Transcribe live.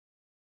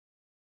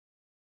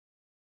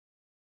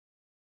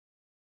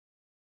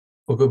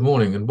Well, good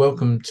morning and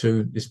welcome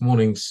to this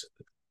morning's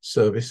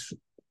service.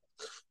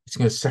 It's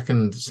a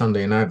second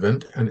Sunday in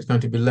Advent and it's going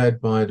to be led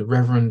by the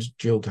Reverend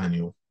Gill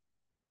Daniel.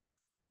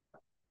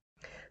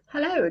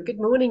 Hello, good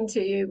morning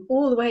to you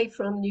all the way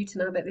from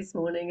Newton Abbot this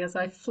morning as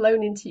I've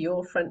flown into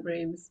your front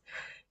rooms.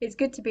 It's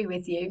good to be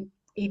with you,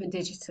 even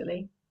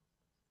digitally.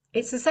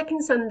 It's the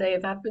second Sunday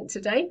of Advent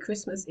today.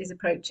 Christmas is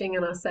approaching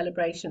and our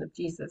celebration of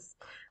Jesus.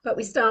 But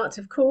we start,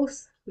 of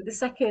course, with the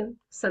second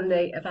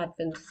Sunday of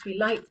Advent as we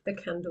light the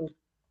candle.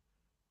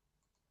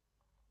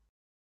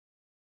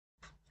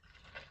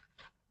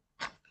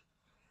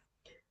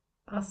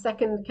 Our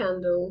second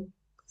candle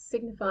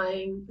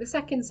signifying the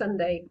second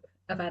Sunday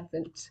of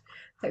Advent.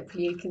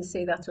 Hopefully you can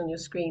see that on your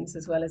screens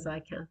as well as I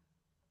can.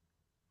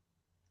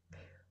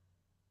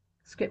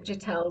 Scripture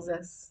tells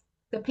us,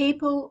 the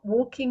people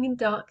walking in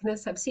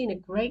darkness have seen a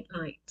great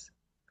light.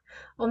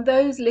 On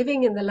those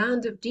living in the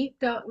land of deep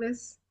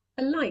darkness,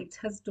 a light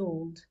has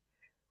dawned.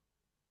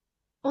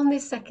 On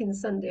this second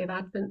Sunday of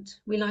Advent,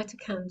 we light a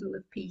candle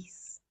of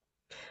peace.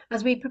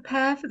 As we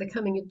prepare for the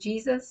coming of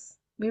Jesus,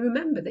 we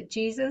remember that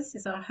Jesus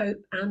is our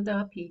hope and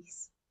our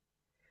peace.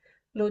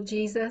 Lord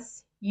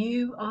Jesus,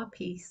 you are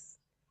peace,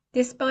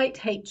 despite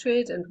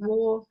hatred and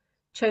war,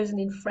 chosen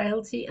in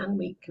frailty and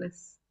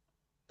weakness.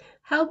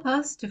 Help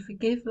us to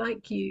forgive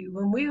like you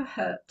when we are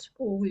hurt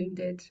or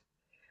wounded,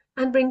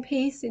 and bring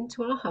peace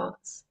into our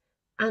hearts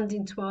and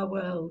into our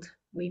world,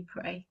 we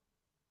pray.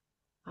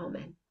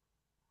 Amen.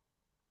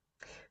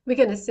 We're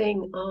going to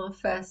sing our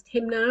first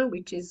hymn now,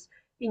 which is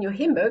in your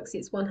hymn books,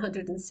 it's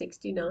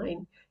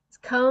 169. It's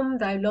Come,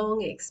 Thou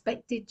Long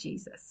Expected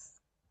Jesus.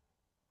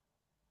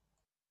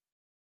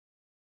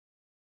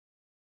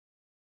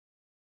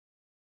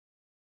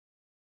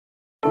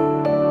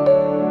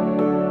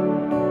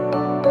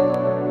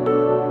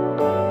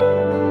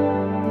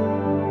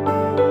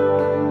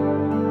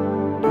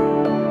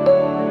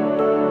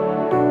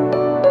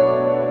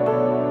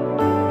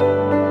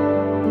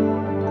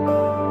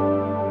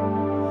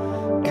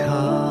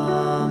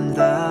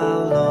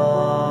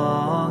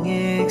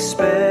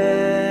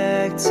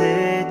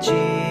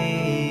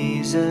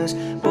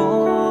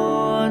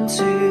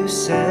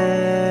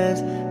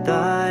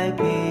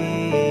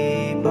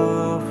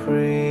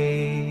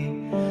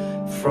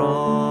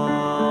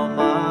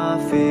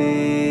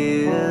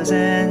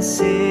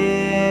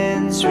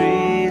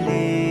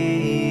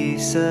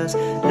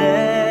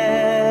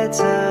 Let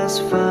us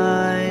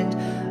find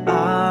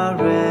our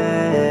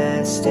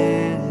rest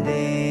in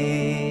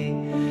Thee.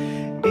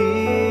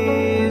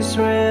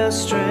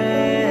 Israel's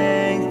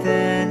strength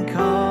and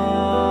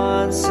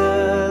consolation,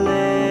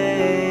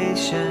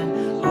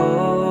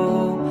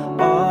 hope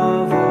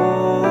of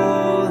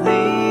all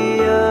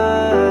the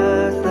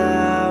earth,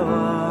 Thou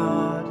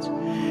art,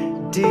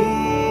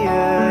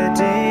 dear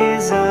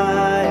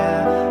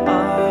desire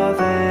of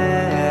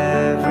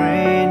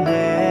every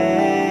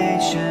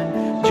nation,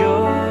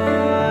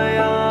 joy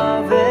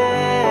of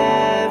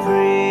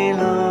every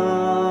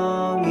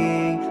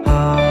longing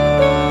heart.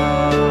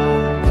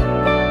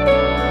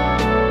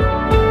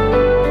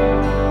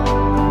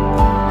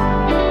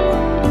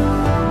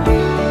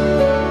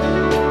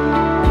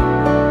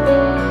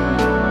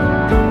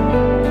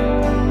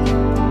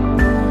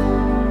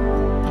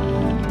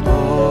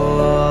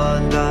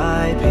 On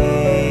Thy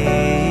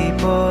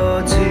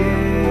people to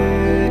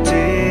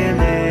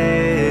deliver,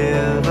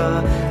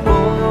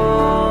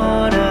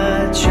 born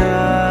a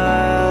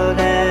child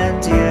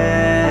and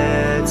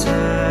yet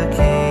a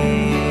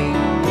king,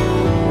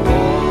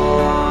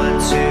 born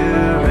to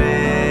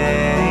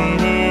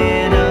reign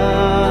in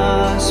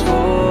us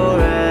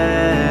forever.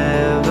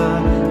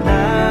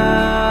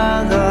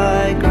 Now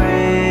Thy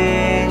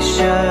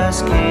gracious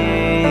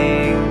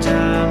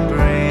kingdom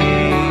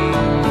bring,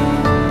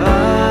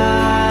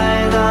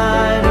 by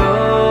Thine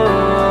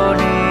own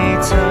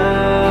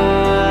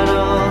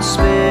eternal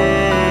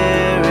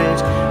Spirit,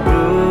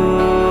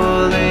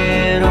 rule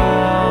in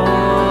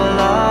all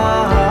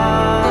our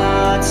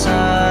hearts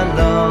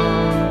alone.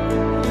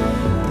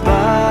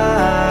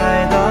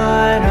 By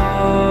Thine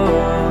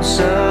own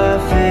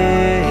sufficient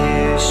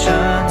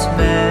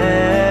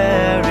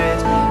merit,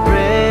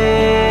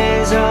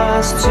 raise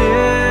us to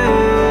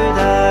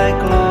Thy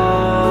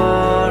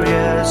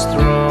glorious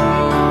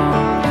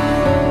throne.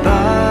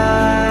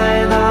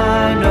 By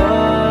Thine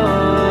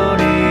own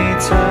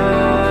eternal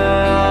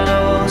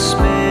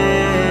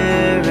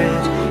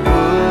Spirit,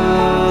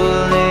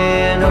 rule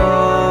in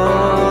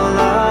all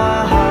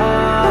our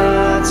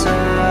hearts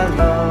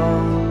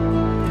alone.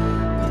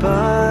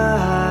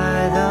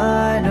 By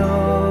Thine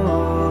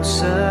own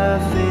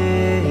sufficient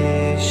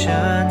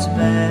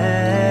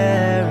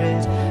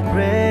merit,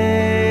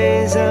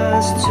 raise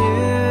us to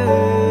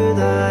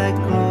Thy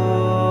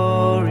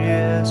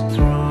glorious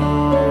throne.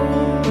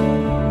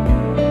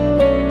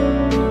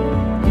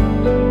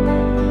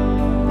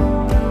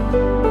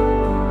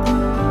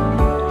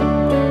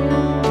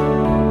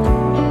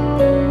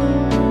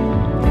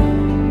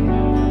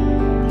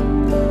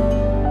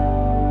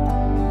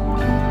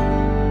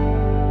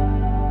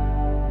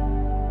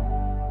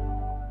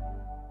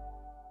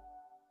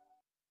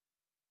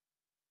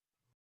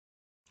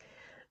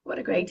 What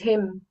a great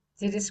hymn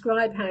to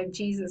describe how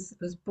Jesus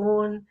was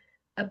born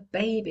a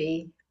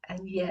baby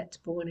and yet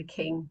born a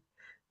king.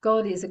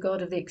 God is a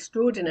God of the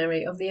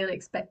extraordinary, of the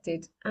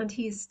unexpected, and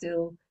he is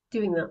still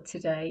doing that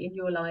today in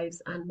your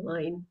lives and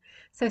mine.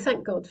 So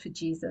thank God for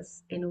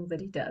Jesus in all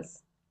that he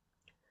does.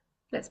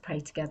 Let's pray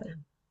together.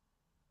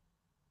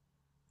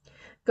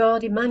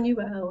 God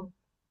Emmanuel,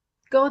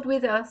 God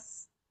with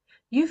us,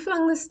 you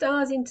flung the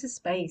stars into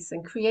space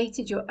and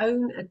created your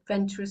own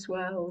adventurous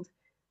world.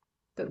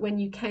 But when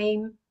you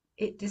came,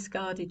 it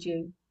discarded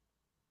you.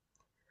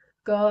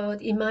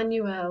 God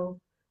Emmanuel,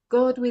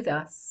 God with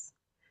us,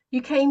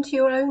 you came to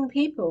your own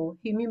people,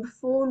 whom you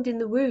formed in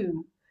the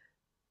womb,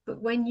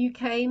 but when you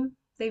came,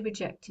 they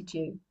rejected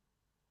you.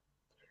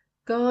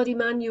 God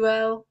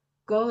Emmanuel,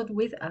 God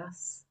with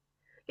us,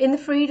 in the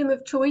freedom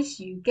of choice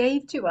you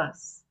gave to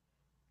us,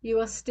 you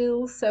are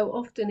still so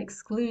often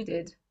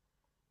excluded,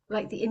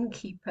 like the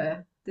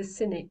innkeeper, the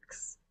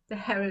cynics, the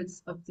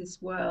Herods of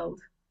this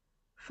world.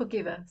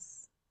 Forgive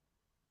us.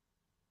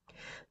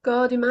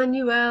 God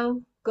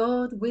Emmanuel,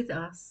 God with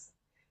us,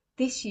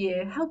 this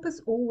year help us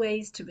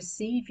always to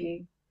receive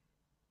you,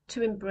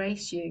 to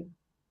embrace you,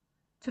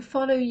 to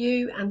follow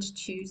you and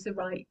choose the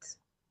right,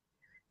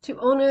 to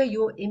honour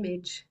your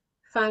image,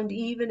 found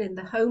even in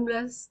the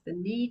homeless, the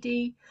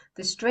needy,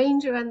 the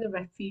stranger and the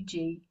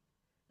refugee,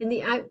 in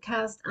the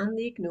outcast and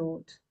the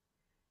ignored,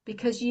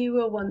 because you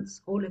were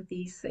once all of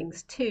these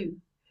things too,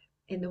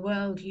 in the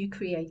world you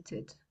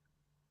created.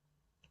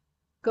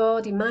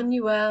 God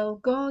Emmanuel,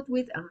 God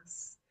with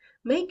us,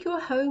 make your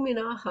home in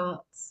our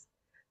hearts,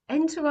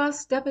 enter our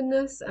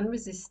stubbornness and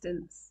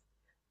resistance,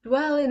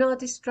 dwell in our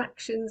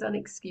distractions and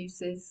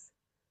excuses,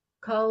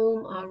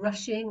 calm our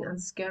rushing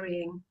and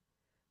scurrying,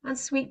 and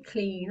sweep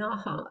clean our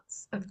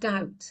hearts of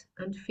doubt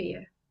and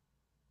fear.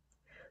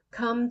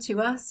 Come to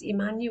us,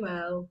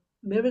 Emmanuel,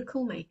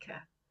 miracle maker,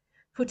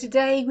 for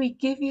today we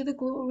give you the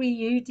glory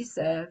you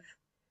deserve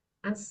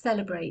and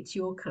celebrate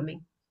your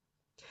coming.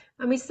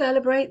 And we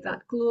celebrate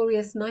that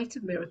glorious night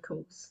of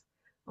miracles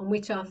on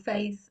which our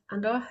faith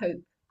and our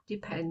hope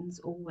depends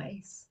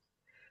always.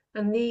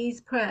 And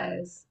these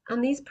prayers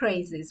and these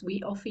praises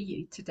we offer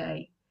you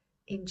today.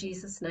 In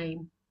Jesus'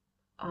 name,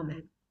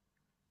 amen.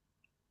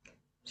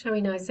 Shall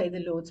we now say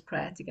the Lord's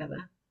Prayer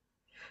together?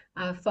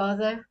 Our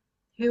Father,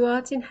 who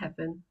art in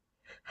heaven,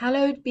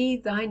 hallowed be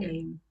thy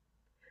name.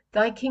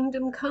 Thy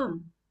kingdom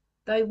come,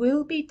 thy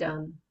will be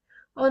done,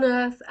 on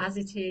earth as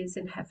it is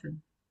in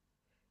heaven.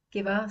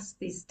 Give us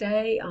this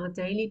day our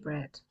daily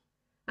bread,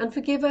 and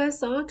forgive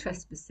us our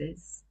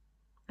trespasses,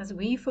 as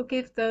we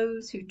forgive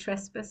those who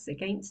trespass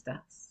against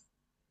us.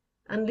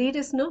 And lead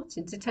us not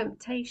into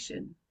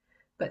temptation,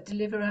 but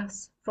deliver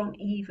us from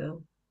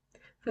evil.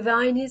 For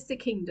thine is the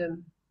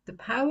kingdom, the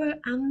power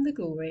and the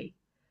glory,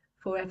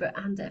 forever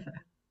and ever.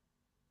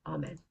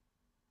 Amen.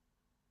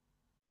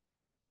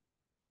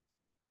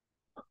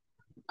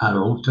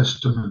 Our Old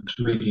Testament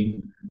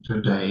reading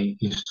today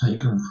is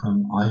taken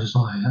from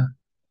Isaiah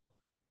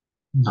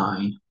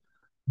 9,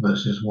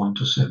 verses 1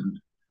 to 7,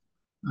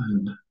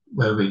 and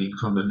we're reading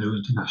from the New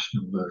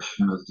International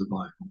Version of the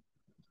Bible.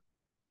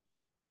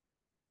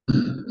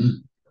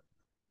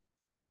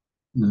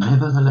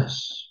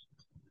 Nevertheless,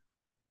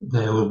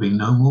 there will be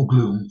no more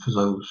gloom for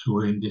those who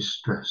are in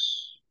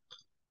distress.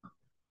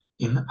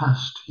 In the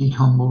past, he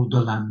humbled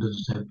the land of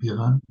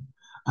Zebulun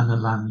and the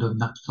land of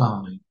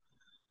Naphtali,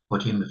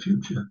 but in the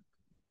future,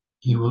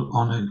 he will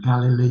honor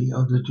Galilee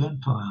of the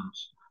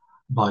Gentiles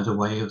by the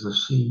way of the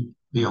sea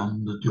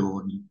beyond the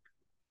Jordan.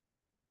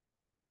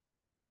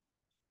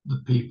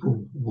 The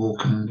people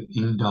walking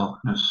in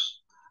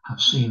darkness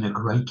have seen a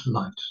great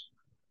light.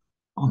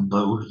 On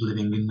those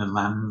living in the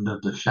land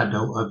of the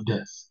shadow of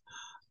death,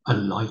 a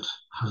light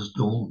has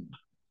dawned.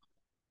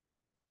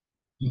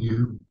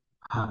 You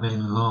have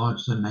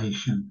enlarged the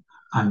nation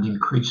and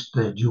increased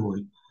their joy.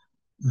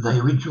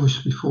 They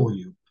rejoice before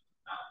you,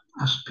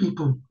 as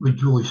people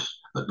rejoice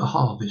at the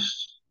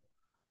harvest,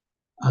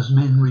 as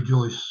men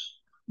rejoice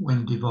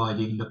when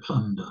dividing the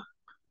plunder.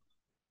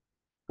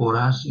 For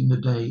as in the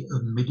day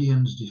of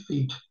Midian's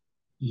defeat,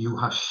 you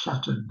have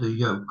shattered the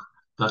yoke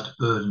that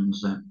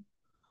burdens them,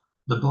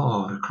 the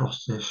bar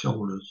across their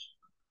shoulders,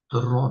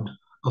 the rod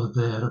of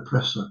their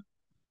oppressor.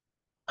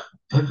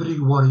 Every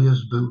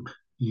warrior's boot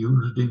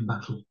used in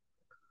battle,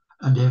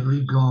 and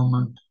every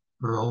garment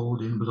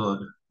rolled in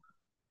blood,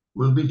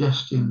 will be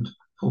destined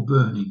for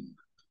burning,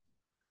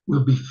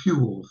 will be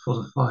fuel for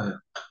the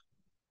fire.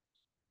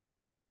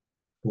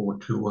 For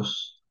to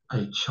us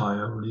a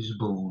child is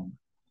born,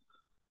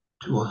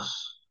 to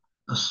us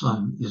a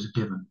son is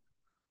given,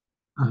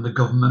 and the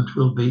government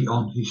will be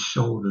on his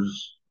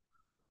shoulders,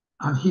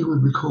 and he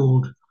will be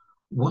called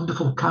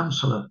Wonderful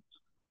Counselor,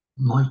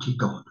 Mighty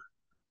God,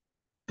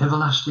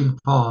 Everlasting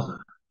Father,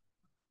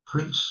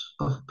 Prince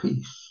of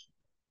Peace.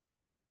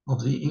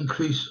 Of the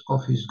increase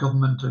of his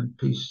government and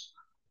peace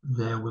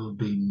there will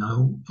be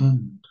no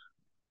end.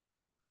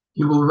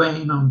 He will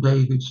reign on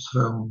David's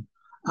throne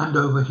and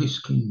over his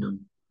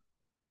kingdom,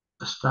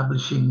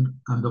 establishing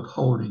and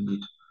upholding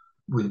it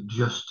with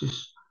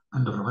justice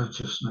and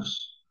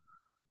righteousness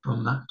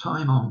from that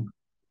time on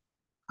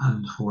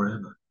and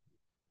forever.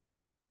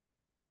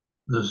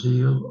 The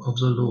zeal of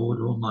the Lord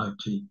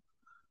Almighty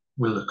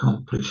will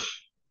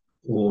accomplish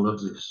all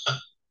of this.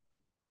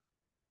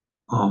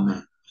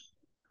 Amen.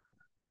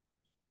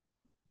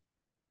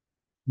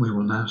 We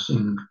will now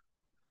sing,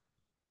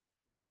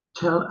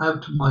 Tell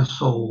Out My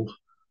Soul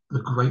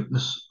the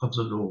Greatness of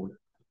the Lord,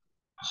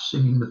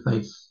 Singing the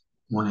Faith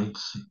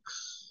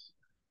 186.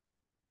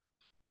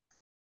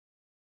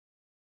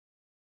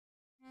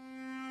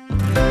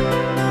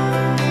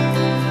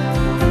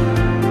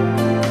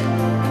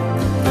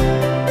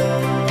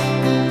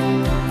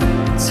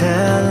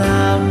 Tell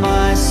out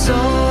my soul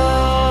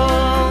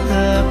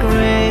the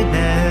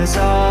greatness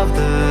of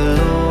the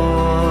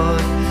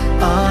Lord.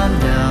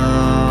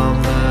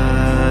 Unnumbered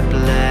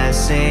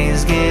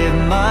blessings give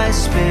my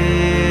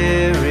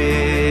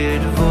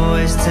spirit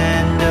voice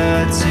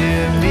tender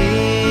to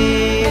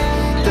me.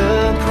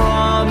 The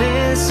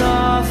promise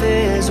of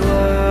His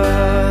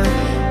word,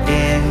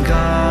 in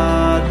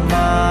God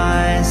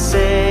my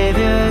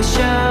Savior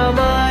shall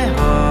my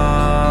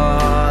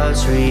heart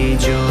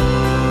rejoice.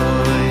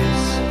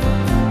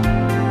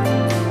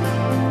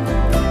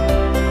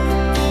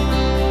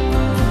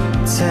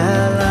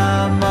 Tell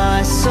out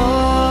my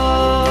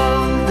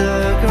soul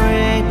the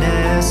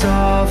greatness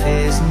of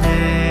His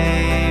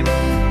name.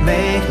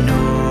 Make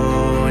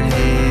known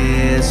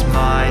His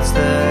might,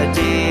 the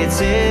deeds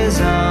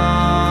His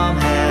arm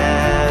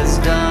has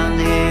done.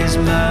 His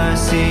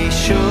mercy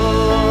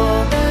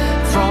sure,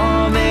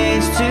 from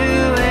age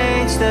to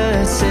age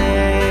the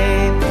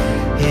same.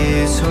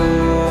 His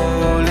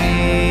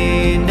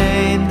holy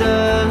name,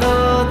 the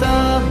Lord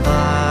the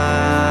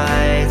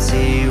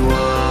mighty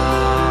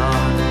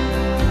one.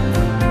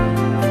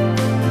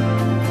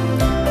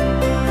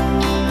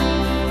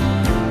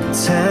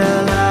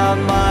 Tell out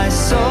my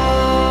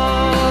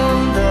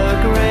soul the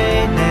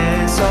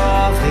greatness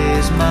of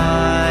His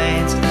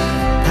might.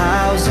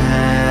 Powers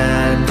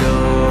and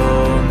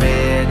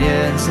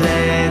dominions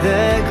lay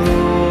their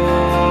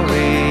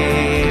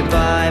glory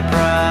by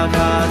proud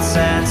hearts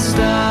and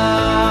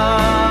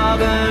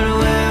stubborn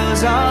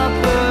wills are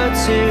put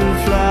to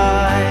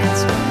flight.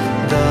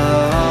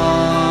 The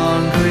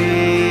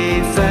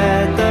hungry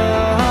fed, the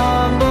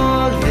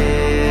humble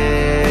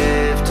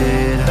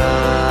lifted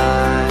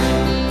high.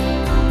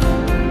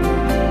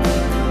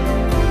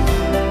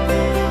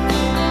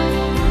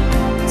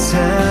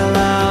 Tell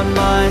out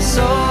my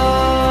soul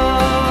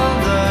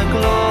the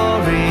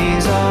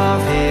glories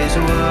of His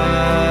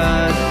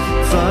word.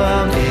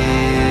 Firm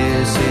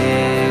is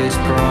His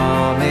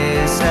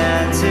promise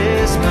and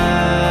His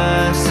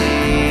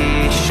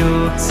mercy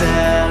sure.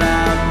 Tell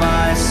out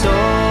my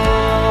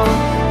soul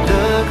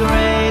the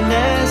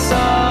greatness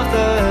of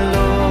the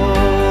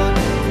Lord,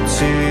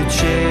 to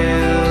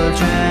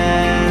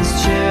children's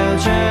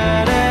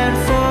children and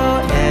forevermore.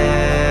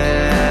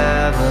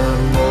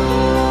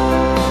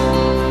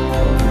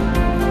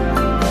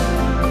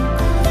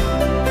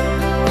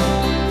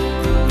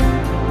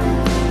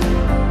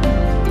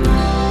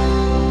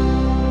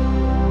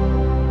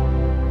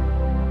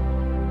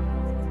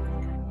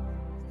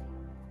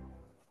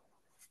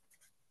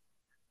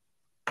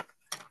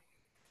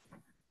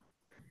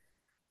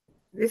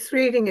 This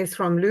reading is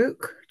from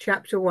Luke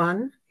chapter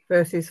 1,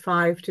 verses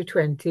 5 to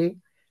 20,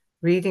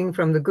 reading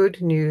from the Good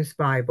News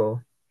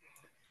Bible.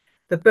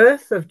 The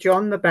birth of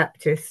John the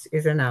Baptist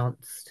is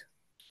announced.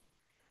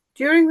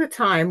 During the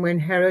time when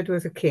Herod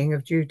was a king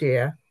of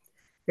Judea,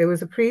 there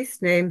was a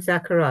priest named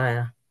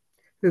Zechariah,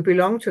 who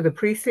belonged to the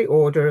priestly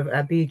order of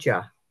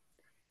Abijah.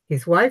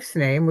 His wife's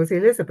name was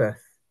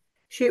Elizabeth.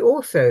 She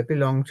also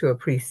belonged to a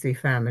priestly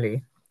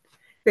family.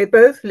 They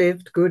both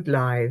lived good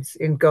lives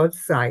in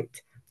God's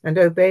sight and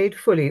obeyed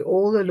fully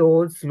all the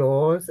Lord's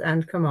laws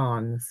and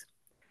commands.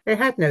 They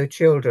had no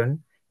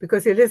children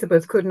because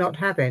Elizabeth could not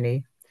have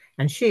any,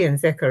 and she and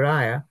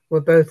Zechariah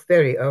were both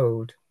very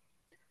old.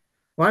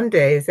 One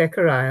day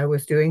Zechariah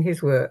was doing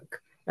his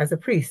work as a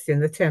priest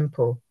in the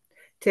temple,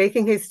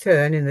 taking his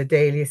turn in the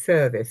daily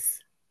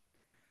service.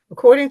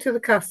 According to the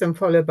custom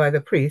followed by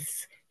the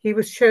priests, he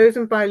was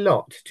chosen by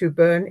lot to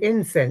burn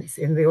incense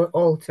in the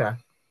altar.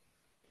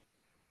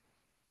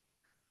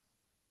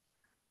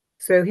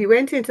 So he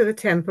went into the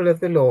temple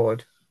of the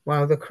Lord,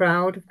 while the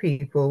crowd of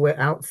people were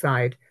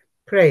outside,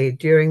 prayed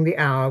during the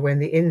hour when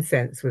the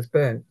incense was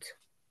burnt.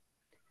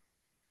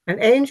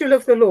 An angel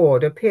of the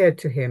Lord appeared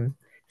to him,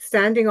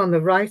 standing on the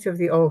right of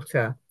the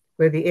altar,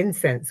 where the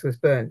incense was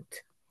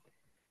burnt.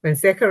 When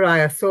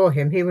Zechariah saw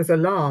him, he was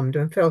alarmed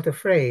and felt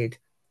afraid.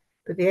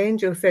 But the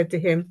angel said to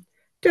him,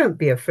 "Don't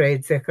be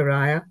afraid,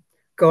 Zechariah.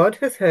 God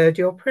has heard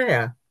your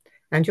prayer,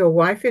 and your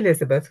wife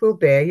Elizabeth will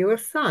bear you a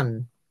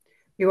son.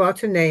 You are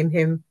to name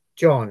him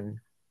John.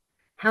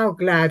 How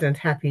glad and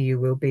happy you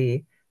will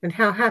be, and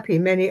how happy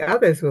many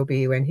others will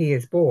be when he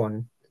is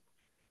born.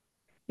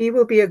 He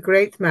will be a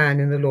great man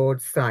in the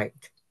Lord's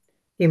sight.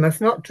 He must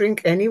not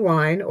drink any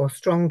wine or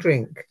strong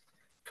drink.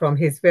 From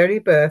his very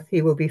birth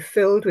he will be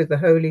filled with the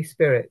Holy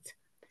Spirit,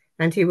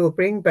 and he will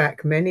bring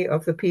back many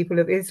of the people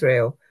of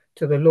Israel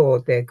to the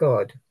Lord their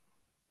God.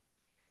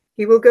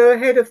 He will go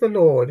ahead of the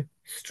Lord,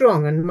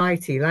 strong and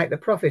mighty like the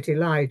prophet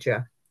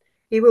Elijah.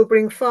 He will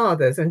bring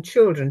fathers and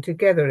children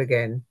together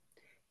again.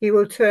 He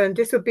will turn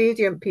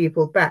disobedient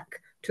people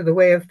back to the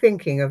way of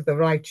thinking of the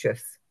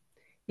righteous.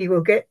 He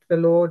will get the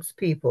Lord's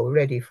people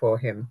ready for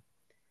him.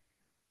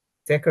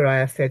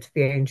 Zechariah said to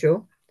the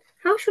angel,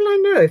 "How shall I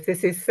know if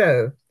this is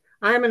so?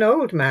 I am an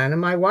old man,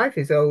 and my wife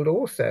is old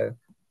also."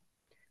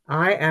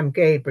 "I am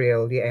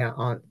Gabriel,"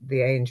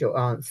 the angel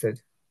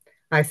answered.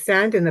 "I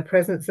stand in the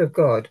presence of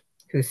God,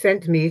 who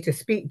sent me to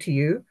speak to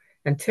you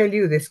and tell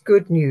you this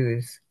good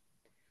news.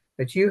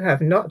 But you have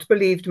not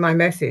believed my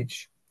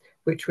message,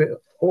 which will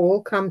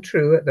all come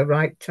true at the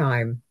right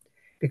time.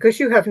 Because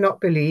you have not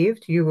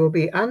believed, you will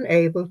be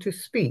unable to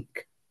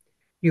speak.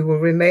 You will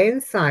remain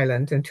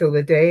silent until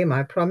the day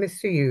my promise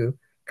to you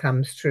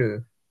comes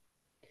true."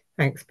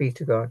 Thanks be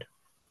to God.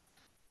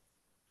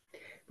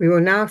 We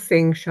will now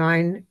sing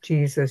Shine,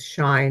 Jesus,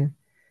 Shine,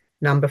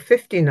 number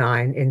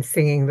 59 in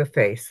Singing the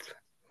Faith.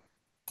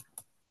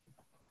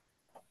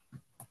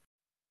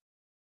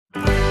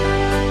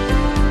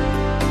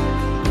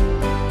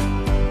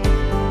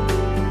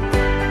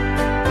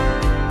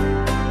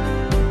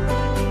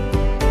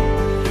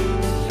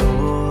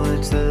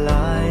 Lord, the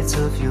light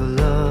of your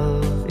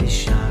love is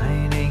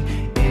shining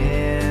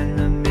in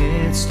the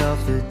midst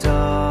of the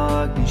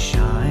darkness,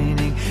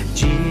 shining.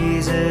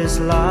 Jesus,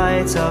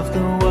 light of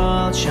the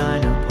world,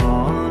 shine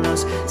upon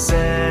us,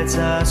 set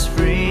us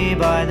free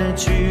by the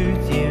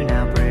truth you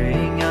now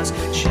bring us.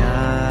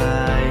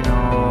 Shine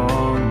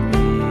on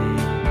me,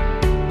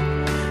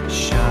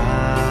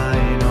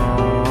 shine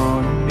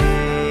on me.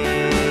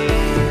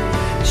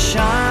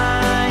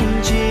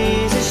 Shine,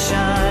 Jesus,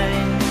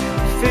 shine,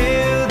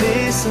 fill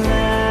this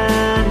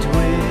land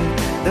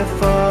with the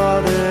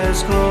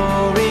Father's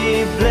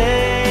glory.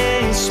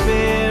 Blaze,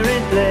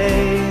 Spirit,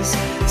 blaze,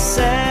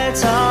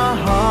 set our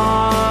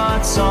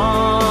hearts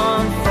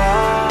on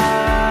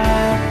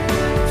fire.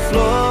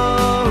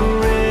 Flow,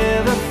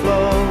 river,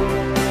 flow,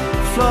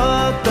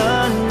 flood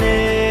the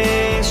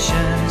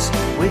nations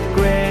with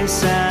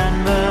grace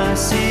and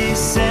mercy.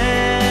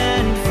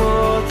 Send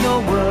forth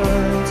your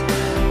word,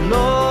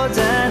 Lord,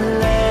 and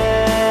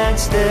let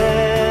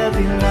there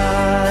be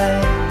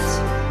light.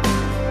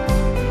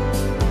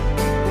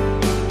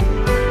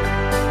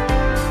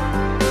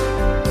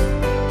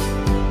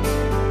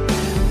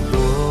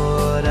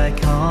 Lord, I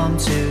come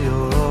to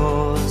your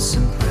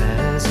awesome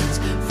presence,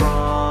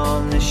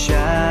 from the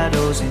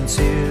shadows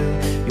into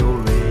your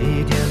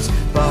radiance.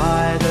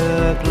 By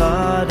the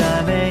blood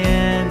I may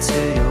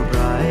enter your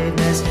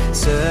brightness.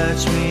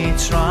 Search me,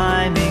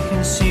 try me,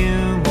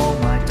 consume all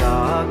my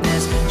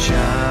darkness.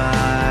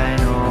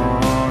 Shine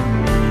on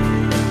me,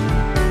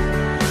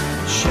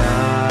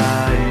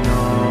 shine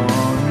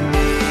on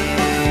me.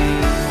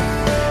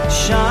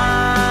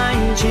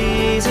 Shine,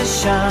 Jesus,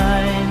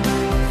 shine,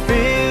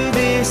 fill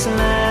this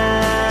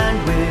land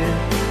with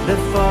the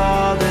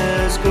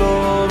Father's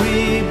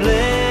glory.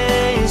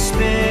 Blaze,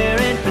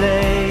 Spirit,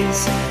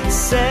 blaze,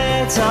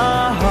 set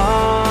our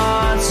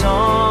hearts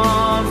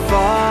on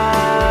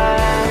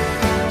fire.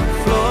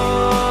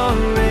 Flow,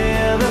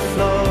 river,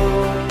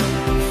 flow,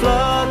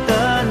 flood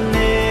the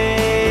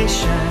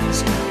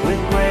nations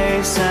with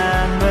grace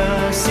and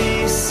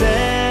mercy.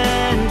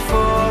 Send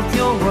forth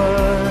your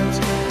words,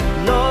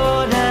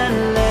 Lord, and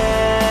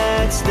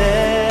let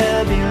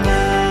there be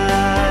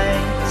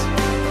light.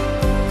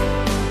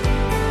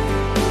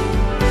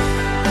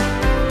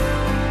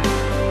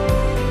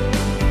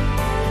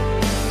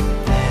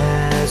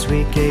 As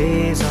we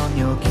gaze on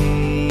your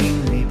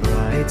kingly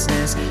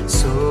brightness,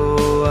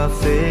 so our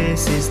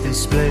faces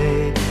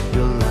display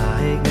your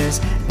likeness,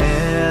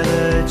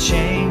 ever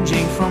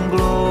changing from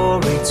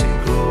glory to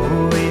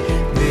glory.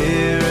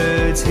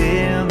 Mirrored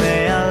here,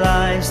 may our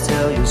lives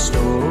tell your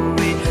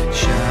story.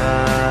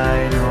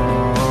 Shine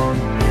on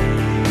me,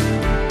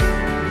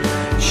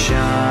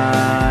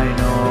 shine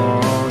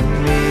on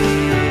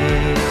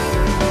me.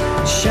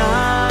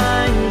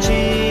 Shine,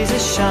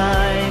 Jesus,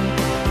 shine,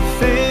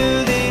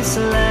 fill this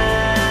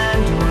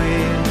land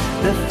with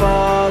the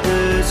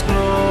Father's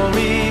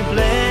glory.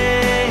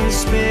 Blaze,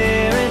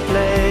 Spirit,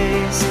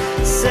 blaze,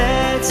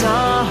 set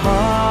our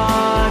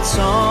hearts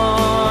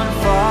on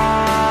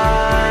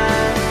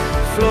fire.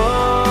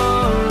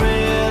 Flow,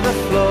 river,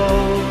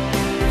 flow,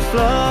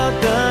 flood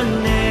the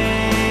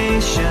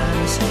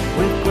nations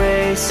with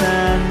grace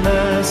and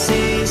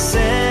mercy.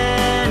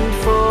 Send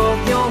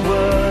forth your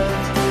word,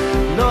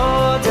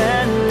 Lord,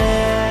 and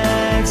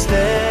let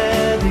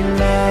there be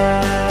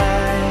light.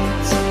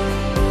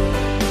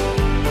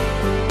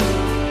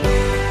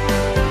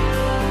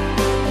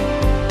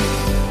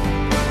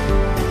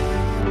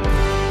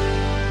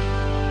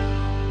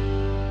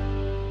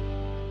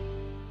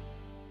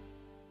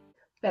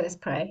 Let us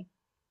pray.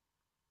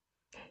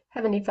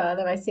 Heavenly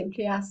Father, I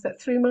simply ask that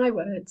through my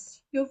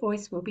words, your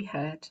voice will be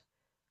heard.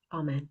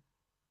 Amen.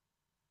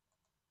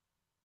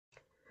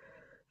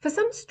 For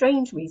some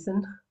strange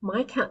reason,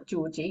 my cat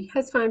Georgie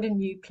has found a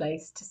new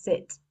place to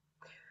sit.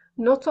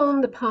 Not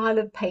on the pile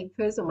of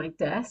papers on my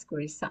desk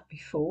where he sat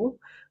before,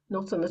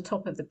 not on the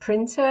top of the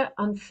printer,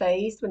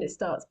 unfazed when it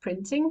starts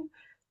printing,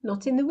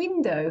 not in the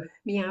window,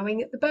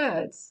 meowing at the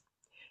birds.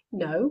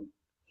 No,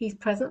 he's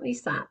presently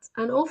sat,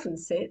 and often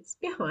sits,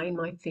 behind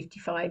my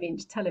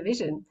 55-inch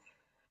television,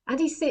 and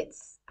he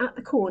sits at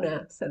the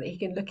corner so that he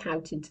can look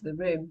out into the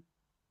room.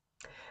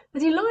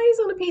 And he lies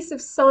on a piece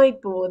of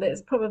sideboard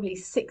that's probably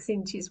 6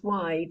 inches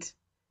wide.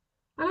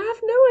 And I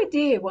have no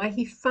idea why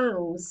he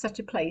found such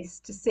a place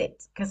to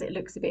sit, because it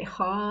looks a bit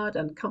hard,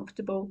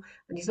 uncomfortable,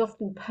 and he's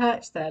often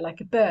perched there like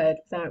a bird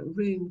without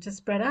room to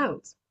spread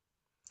out.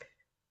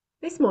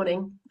 This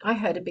morning I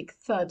heard a big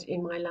thud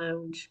in my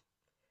lounge.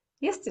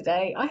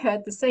 Yesterday I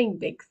heard the same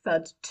big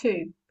thud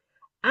too,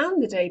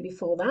 and the day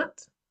before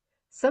that.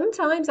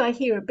 Sometimes I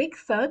hear a big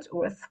thud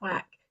or a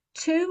thwack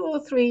 2 or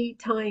 3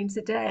 times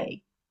a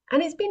day,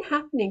 and it's been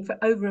happening for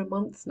over a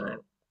month now.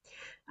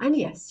 And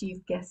yes,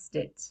 you've guessed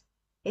it.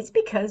 It's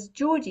because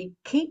Georgie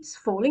keeps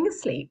falling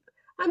asleep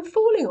and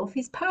falling off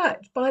his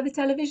perch by the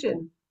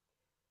television.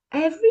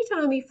 Every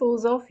time he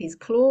falls off, his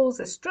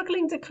claws are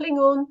struggling to cling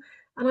on,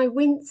 and I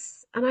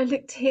wince and I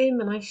look to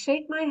him and I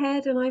shake my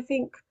head and I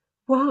think,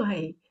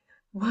 why?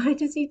 Why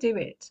does he do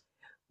it?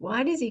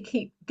 Why does he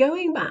keep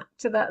going back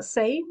to that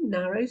same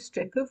narrow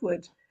strip of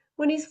wood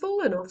when he's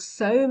fallen off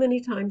so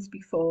many times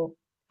before,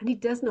 and he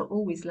does not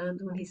always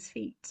land on his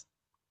feet?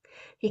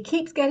 He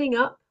keeps getting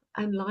up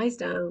and lies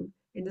down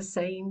in the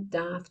same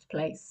daft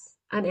place,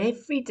 and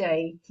every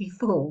day he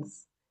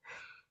falls.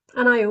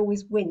 And I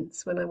always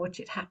wince when I watch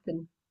it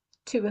happen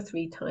 2 or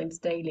 3 times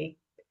daily.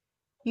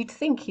 You'd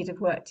think he'd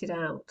have worked it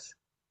out.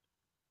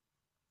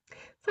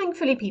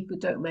 Thankfully, people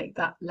don't make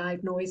that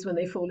loud noise when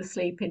they fall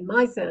asleep in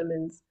my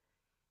sermons.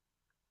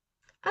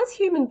 As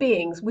human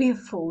beings, we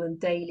have fallen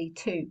daily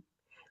too.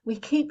 We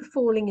keep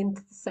falling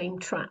into the same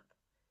trap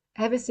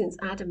ever since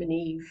Adam and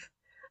Eve.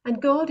 And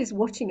God is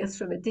watching us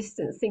from a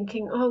distance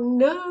thinking, oh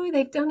no,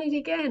 they've done it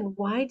again.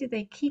 Why do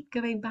they keep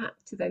going back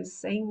to those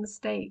same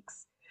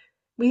mistakes?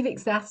 We've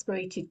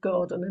exasperated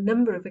God on a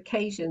number of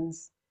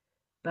occasions,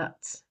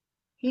 but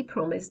he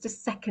promised a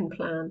second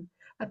plan,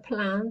 a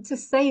plan to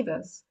save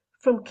us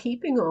from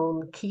keeping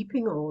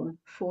on,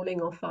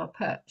 falling off our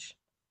perch.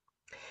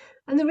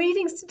 And the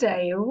readings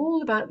today are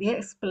all about the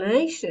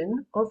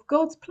explanation of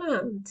God's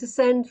plan to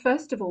send,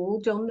 first of all,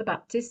 John the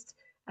Baptist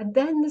and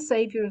then the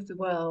Saviour of the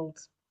world.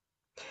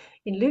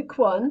 In Luke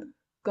 1,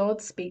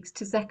 God speaks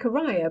to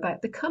Zechariah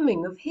about the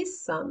coming of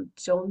his son,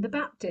 John the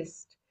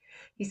Baptist.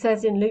 He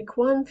says in Luke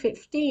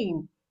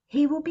 1:15,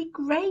 he will be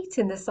great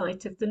in the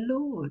sight of the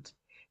Lord.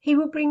 He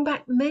will bring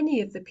back many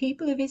of the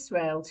people of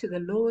Israel to the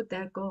Lord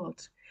their God.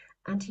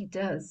 And he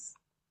does.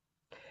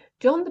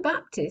 John the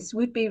Baptist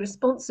would be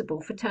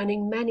responsible for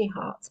turning many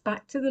hearts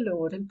back to the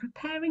Lord and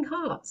preparing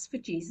hearts for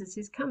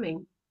Jesus'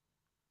 coming.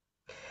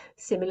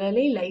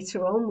 Similarly,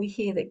 later on, we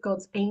hear that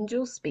God's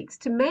angel speaks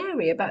to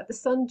Mary about the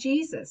son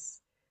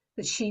Jesus,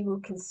 that she will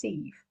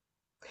conceive.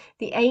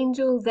 The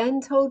angel then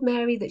told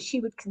Mary that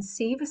she would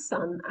conceive a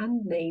son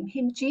and name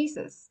him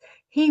Jesus.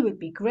 He would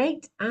be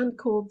great and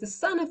called the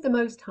Son of the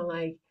Most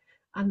High,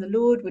 and the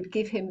Lord would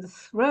give him the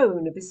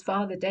throne of his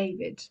father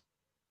David,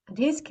 and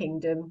his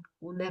kingdom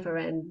will never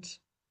end.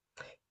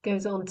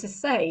 Goes on to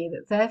say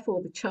that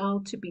therefore the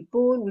child to be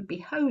born would be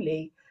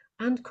holy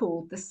and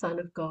called the Son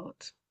of God.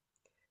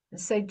 And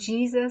so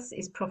Jesus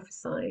is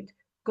prophesied.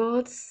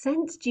 God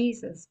sent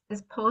Jesus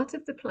as part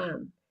of the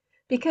plan,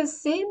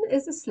 because sin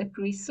is a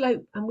slippery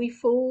slope and we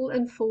fall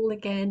and fall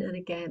again and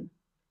again.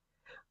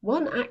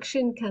 One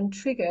action can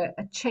trigger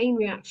a chain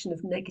reaction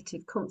of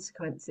negative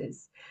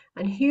consequences,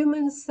 and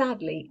humans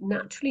sadly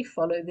naturally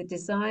follow the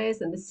desires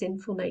and the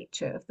sinful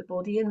nature of the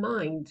body and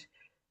mind,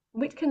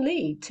 which can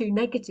lead to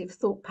negative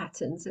thought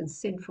patterns and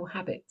sinful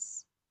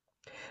habits.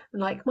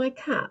 Like my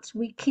cat,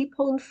 we keep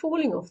on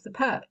falling off the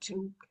perch,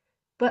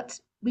 but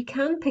we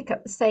can pick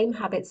up the same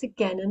habits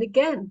again and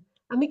again,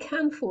 and we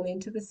can fall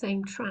into the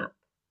same trap.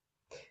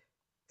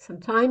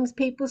 Sometimes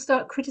people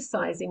start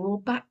criticizing or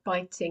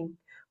backbiting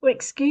or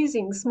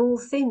excusing small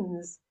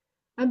sins,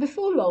 and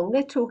before long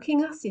they're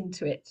talking us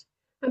into it,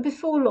 and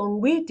before long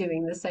we're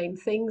doing the same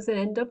things and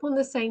end up on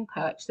the same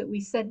perch that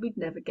we said we'd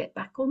never get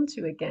back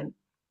onto again.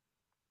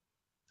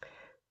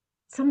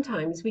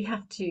 Sometimes we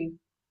have to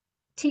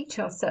teach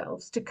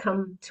ourselves to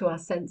come to our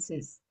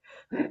senses,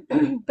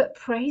 but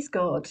praise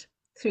God,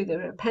 through the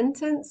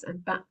repentance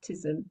and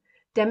baptism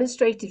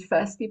demonstrated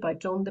firstly by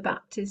John the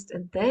Baptist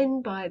and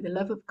then by the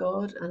love of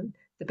God and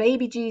the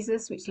baby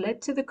Jesus, which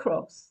led to the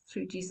cross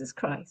through Jesus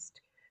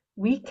Christ,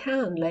 we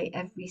can lay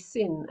every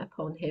sin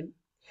upon him.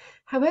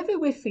 However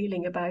we're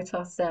feeling about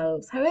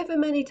ourselves, however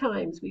many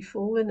times we've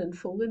fallen and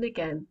fallen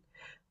again,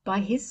 by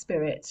his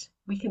Spirit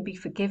we can be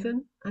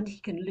forgiven and he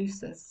can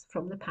loose us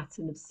from the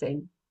pattern of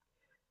sin.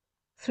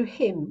 Through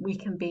him we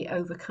can be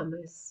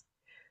overcomers.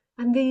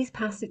 And these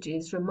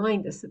passages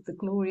remind us of the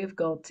glory of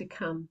God to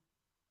come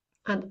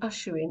and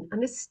usher in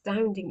an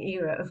astounding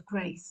era of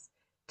grace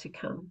to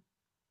come.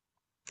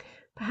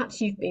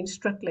 Perhaps you've been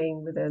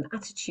struggling with an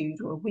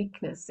attitude or a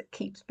weakness that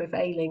keeps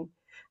prevailing,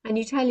 and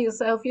you tell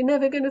yourself you're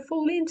never going to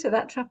fall into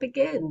that trap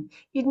again.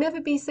 You'd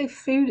never be so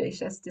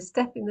foolish as to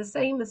step in the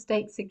same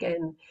mistakes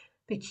again,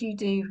 but you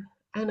do,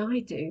 and I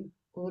do,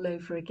 all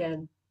over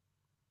again.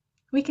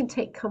 We can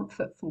take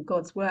comfort from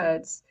God's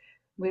words.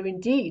 We're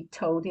indeed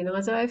told in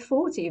Isaiah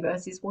 40,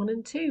 verses 1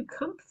 and 2,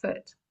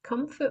 "Comfort,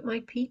 comfort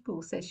my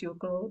people, says your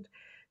God.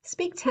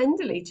 Speak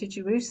tenderly to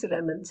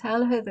Jerusalem and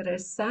tell her that her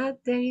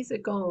sad days are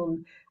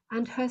gone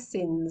and her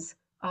sins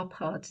are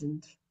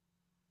pardoned."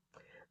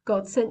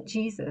 God sent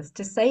Jesus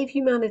to save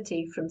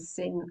humanity from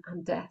sin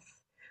and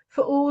death.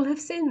 For all have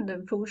sinned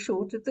and fall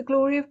short of the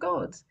glory of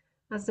God,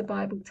 as the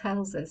Bible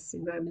tells us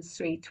in Romans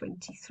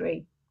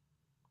 3:23.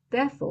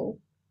 Therefore,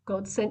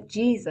 God sent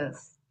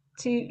Jesus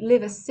to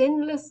live a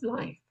sinless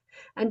life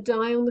and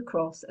die on the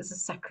cross as a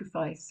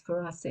sacrifice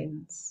for our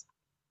sins.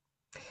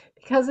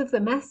 Because of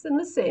the mess and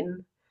the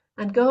sin,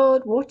 and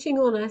God watching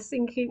on us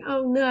thinking,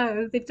 "Oh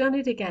no, they've done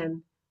it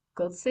again,"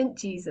 God sent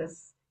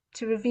Jesus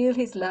to reveal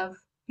his love,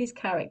 his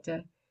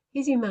character,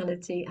 his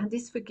humanity, and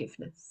his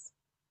forgiveness,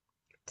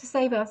 to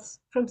save us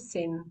from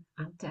sin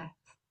and death.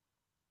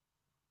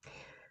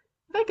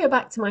 If I go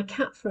back to my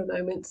cat for a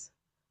moment,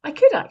 I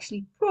could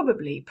actually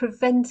probably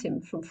prevent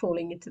him from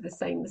falling into the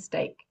same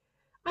mistake.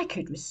 I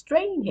could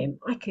restrain him.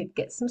 I could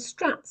get some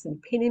straps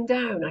and pin him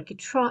down. I could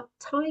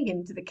tie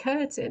him to the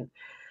curtain.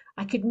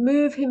 I could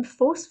move him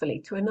forcefully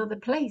to another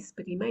place,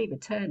 but he may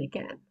return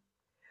again.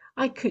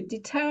 I could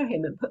deter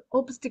him and put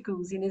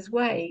obstacles in his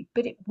way,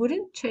 but it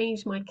wouldn't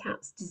change my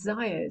cat's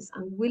desires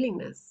and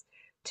willingness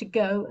to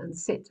go and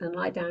sit and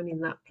lie down in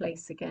that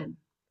place again.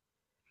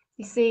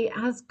 You see,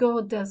 as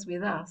God does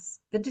with us,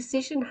 the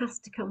decision has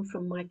to come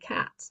from my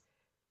cat,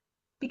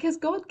 because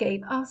God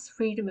gave us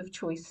freedom of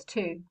choice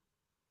too.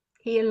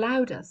 He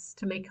allowed us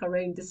to make our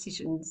own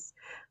decisions.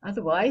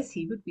 Otherwise,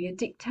 he would be a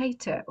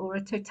dictator or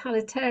a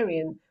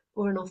totalitarian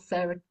or an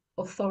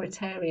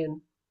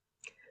authoritarian.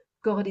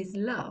 God is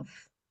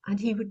love, and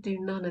he would do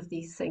none of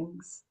these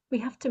things. We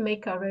have to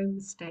make our own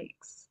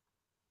mistakes.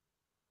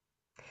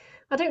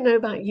 I don't know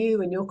about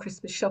you and your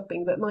Christmas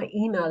shopping, but my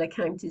email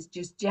account is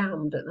just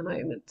jammed at the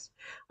moment.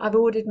 I've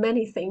ordered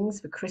many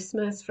things for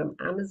Christmas from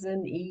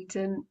Amazon,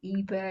 Eden,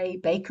 eBay,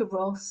 Baker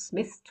Ross,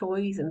 Smith's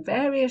Toys, and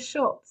various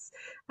shops,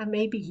 and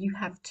maybe you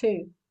have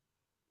too.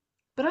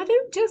 But I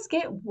don't just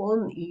get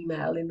one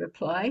email in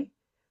reply.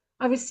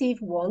 I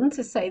receive one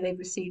to say they've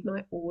received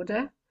my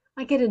order.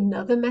 I get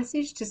another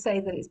message to say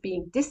that it's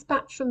being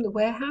dispatched from the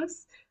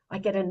warehouse. I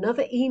get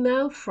another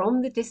email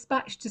from the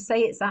dispatch to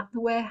say it's at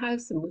the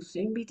warehouse and will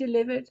soon be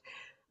delivered.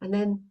 And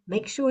then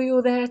make sure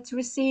you're there to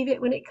receive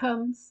it when it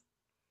comes.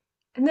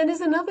 And then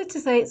there's another to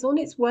say it's on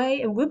its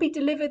way and will be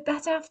delivered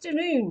that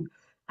afternoon.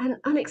 And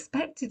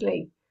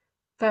unexpectedly,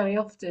 very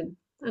often,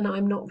 and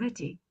I'm not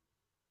ready.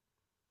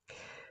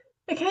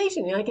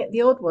 Occasionally I get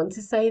the odd one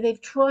to say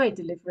they've tried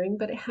delivering,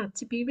 but it had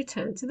to be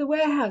returned to the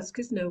warehouse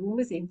because no one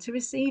was in to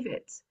receive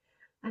it.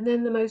 And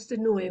then the most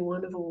annoying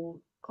one of all,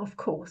 of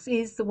course,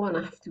 is the one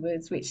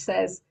afterwards, which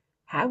says,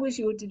 "How was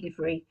your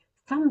delivery?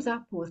 Thumbs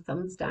up or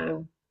thumbs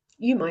down?"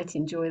 You might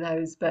enjoy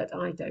those, but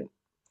I don't.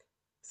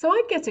 So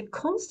I get a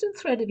constant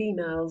thread of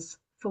emails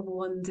for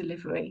one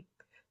delivery,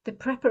 the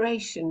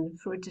preparation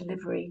for a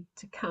delivery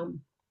to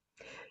come.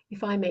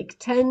 If I make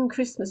 10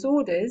 Christmas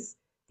orders,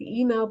 the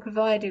email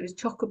provider is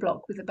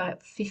chock-a-block with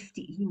about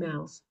 50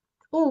 emails,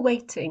 all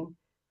waiting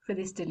for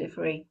this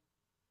delivery.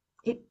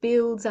 It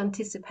builds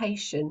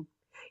anticipation.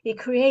 It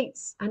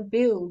creates and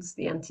builds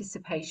the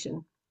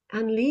anticipation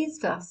and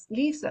leaves us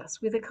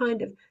with a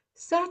kind of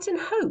certain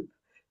hope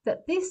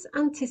that this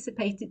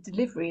anticipated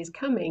delivery is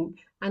coming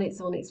and it's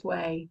on its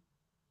way.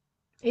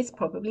 It's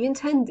probably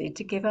intended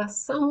to give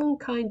us some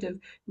kind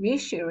of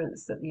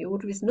reassurance that the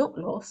order is not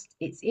lost,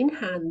 it's in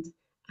hand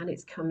and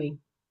it's coming.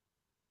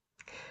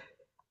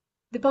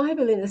 The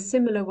Bible, in a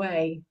similar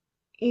way,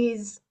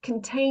 is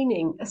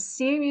containing a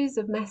series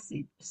of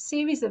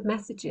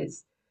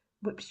messages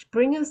which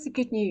bring us the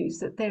good news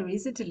that there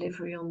is a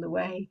delivery on the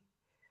way.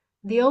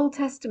 The Old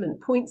Testament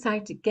points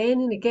out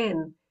again and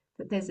again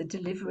that there's a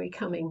delivery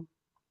coming.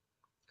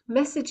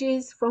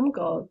 Messages from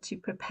God to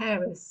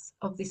prepare us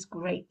of this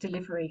great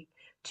delivery,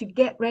 to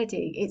get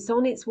ready. It's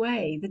on its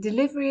way. The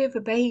delivery of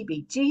a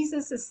baby,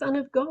 Jesus, the Son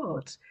of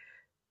God.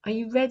 Are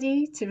you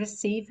ready to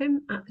receive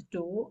him at the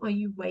door? Are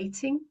you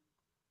waiting?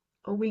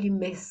 Or will you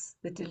miss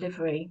the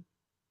delivery?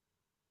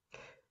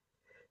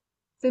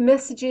 The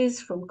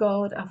messages from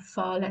God are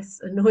far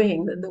less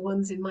annoying than the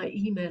ones in my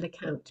email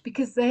account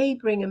because they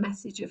bring a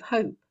message of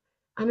hope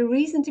and a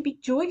reason to be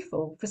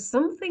joyful, for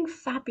something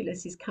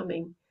fabulous is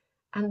coming,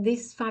 and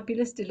this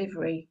fabulous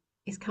delivery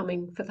is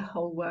coming for the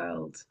whole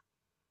world.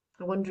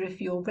 I wonder if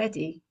you're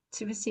ready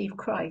to receive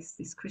Christ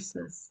this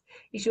Christmas.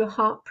 Is your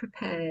heart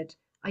prepared?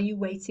 Are you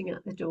waiting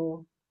at the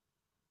door?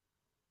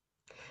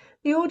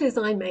 The orders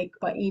I make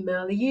by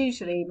email are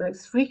usually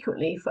most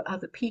frequently for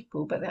other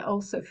people, but they're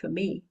also for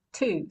me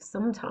too,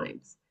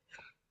 sometimes.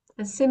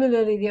 And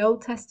similarly, the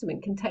Old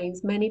Testament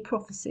contains many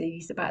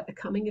prophecies about the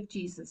coming of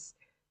Jesus.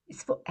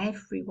 It's for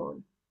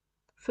everyone,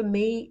 for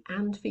me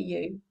and for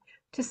you.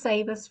 to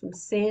save us from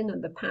sin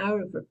and the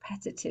power of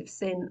repetitive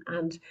sin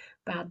and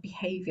bad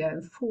behavior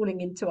and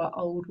falling into our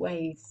old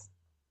ways.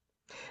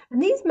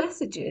 And these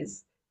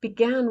messages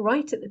began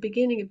right at the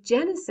beginning of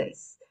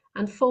Genesis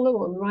and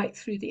follow on right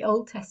through the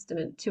Old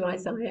Testament to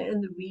Isaiah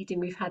and the reading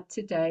we've had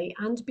today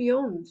and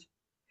beyond.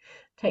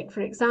 Take,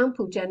 for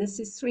example,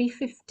 Genesis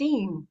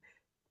 3:15,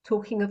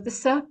 talking of the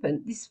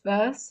serpent. This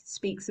verse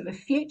speaks of a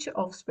future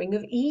offspring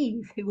of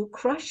Eve who will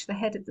crush the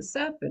head of the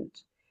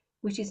serpent,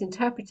 which is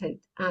interpreted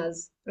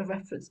as a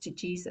reference to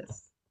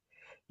Jesus.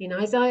 In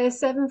Isaiah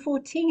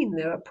 7:14,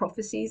 there are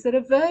prophecies that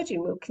a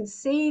virgin will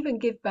conceive and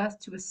give birth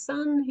to a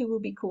son who will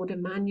be called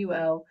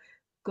Emmanuel,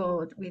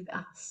 God with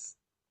us.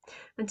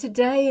 And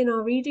today in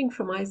our reading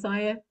from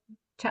Isaiah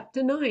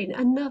chapter 9,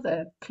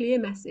 another clear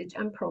message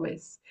and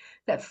promise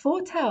that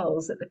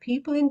foretells that the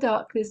people in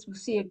darkness will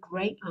see a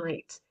great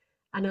light,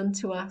 and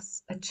unto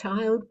us a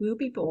child will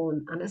be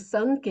born, and a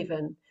son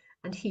given,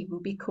 and he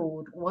will be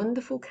called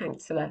Wonderful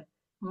Counselor,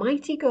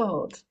 Mighty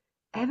God,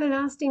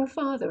 Everlasting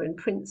Father, and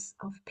Prince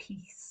of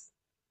Peace.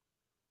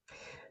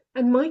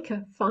 And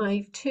Micah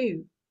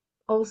 5:2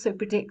 also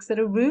predicts that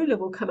a ruler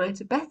will come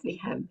out of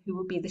Bethlehem who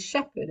will be the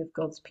shepherd of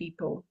God's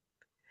people.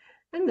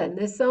 And then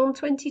there's Psalm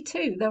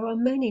 22. There are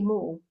many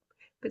more,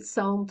 but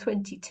Psalm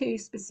 22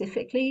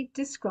 specifically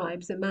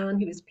describes a man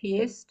who is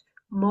pierced,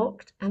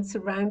 mocked, and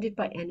surrounded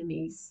by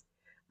enemies,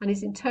 and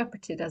is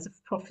interpreted as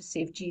a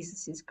prophecy of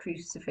Jesus'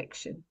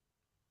 crucifixion.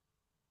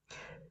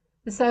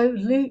 And so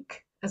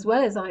Luke, as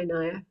well as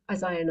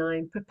Isaiah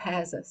 9,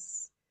 prepares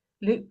us.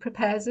 Luke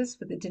prepares us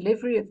for the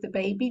delivery of the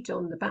baby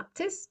John the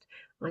Baptist.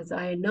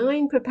 Isaiah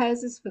 9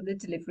 prepares us for the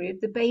delivery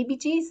of the baby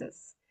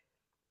Jesus.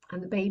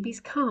 And the babies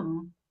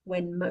come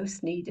when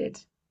most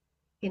needed,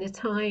 in a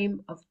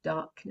time of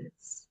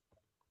darkness.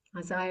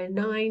 Isaiah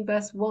 9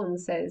 verse 1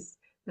 says,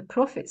 the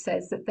prophet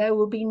says that there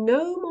will be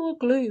no more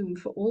gloom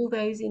for all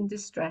those in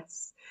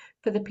distress,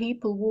 for the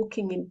people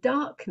walking in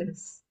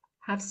darkness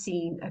have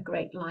seen a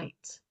great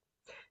light.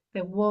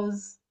 There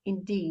was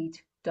indeed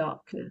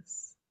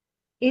darkness.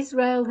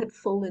 Israel had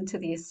fallen to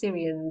the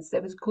Assyrians.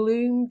 There was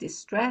gloom,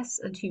 distress,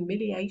 and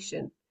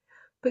humiliation.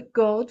 But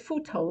God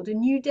foretold a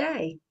new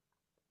day.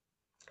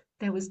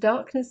 There was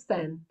darkness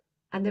then,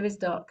 and there is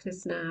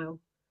darkness now.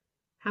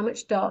 How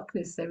much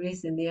darkness there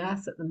is in the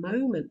earth at the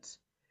moment.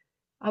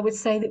 I would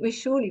say that we're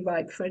surely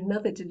ripe for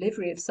another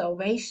delivery of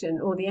salvation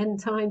or the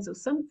end times or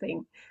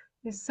something.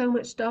 There's so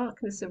much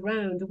darkness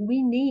around, and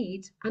we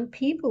need, and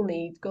people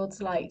need,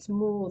 God's light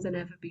more than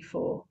ever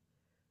before.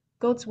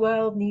 God's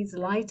world needs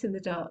light in the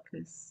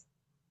darkness.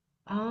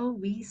 Are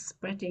we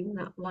spreading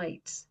that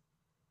light?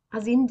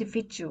 As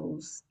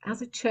individuals,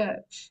 as a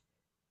church,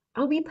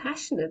 are we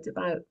passionate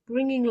about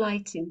bringing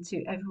light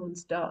into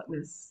everyone's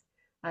darkness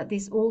at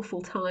this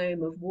awful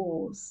time of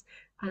wars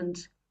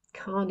and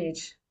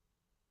carnage?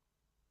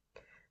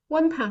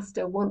 One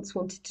pastor once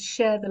wanted to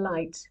share the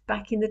light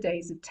back in the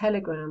days of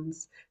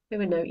telegrams. There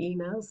were no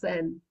emails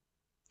then.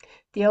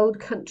 The old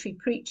country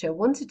preacher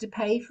wanted to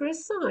pay for a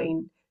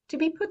sign to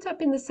be put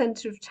up in the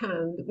centre of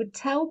town that would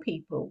tell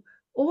people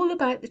all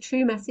about the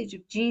true message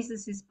of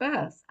Jesus'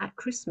 birth at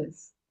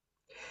Christmas.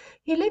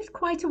 He lived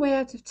quite a way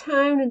out of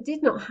town and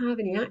did not have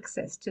any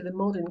access to the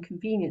modern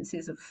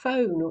conveniences of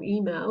phone or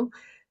email.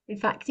 In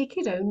fact, he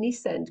could only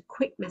send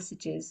quick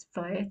messages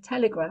via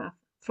telegraph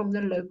from the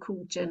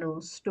local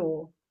general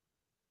store.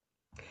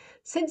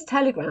 Since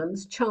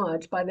telegrams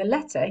charge by the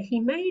letter, he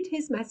made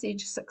his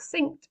message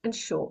succinct and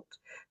short,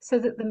 so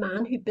that the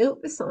man who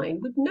built the sign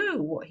would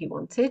know what he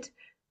wanted,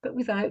 but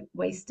without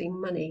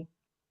wasting money.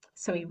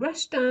 So he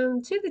rushed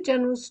down to the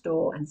general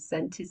store and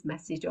sent his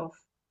message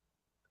off.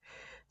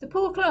 The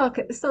poor clerk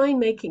at the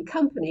sign-making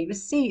company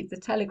received the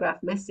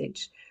telegraph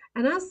message,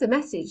 and as the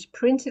message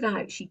printed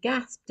out, she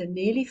gasped and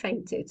nearly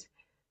fainted,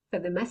 for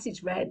the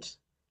message read,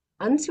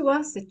 "Unto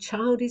us a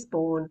child is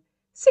born,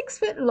 6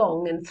 foot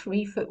long and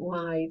 3 foot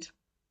wide."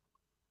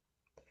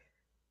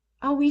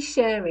 Are we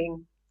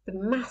sharing the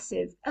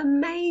massive,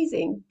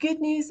 amazing good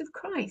news of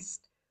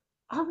Christ?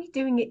 Are we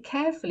doing it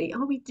carefully?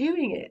 Are we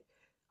doing it?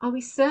 Are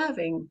we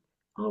serving?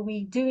 Are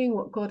we doing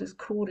what God has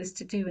called us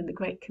to do in the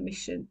Great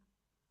Commission?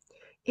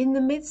 In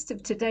the midst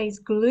of today's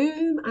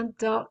gloom and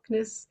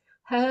darkness,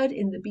 heard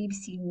in the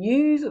BBC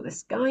News or the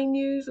Sky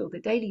News or the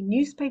daily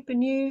newspaper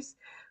news,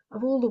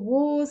 of all the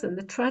wars and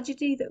the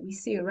tragedy that we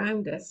see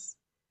around us,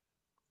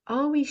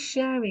 are we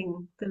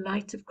sharing the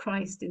light of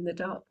Christ in the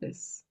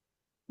darkness?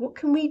 What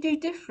can we do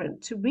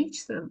different to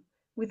reach them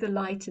with the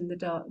light in the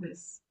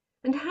darkness?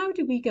 And how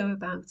do we go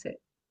about it?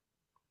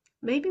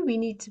 Maybe we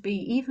need to be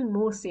even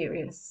more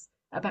serious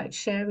about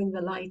sharing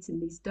the light in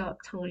these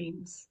dark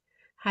times.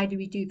 How do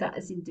we do that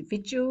as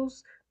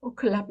individuals or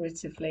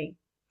collaboratively?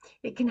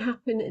 It can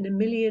happen in a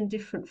million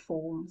different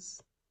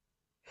forms.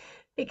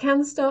 It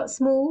can start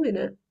small in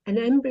an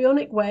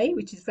embryonic way,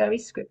 which is very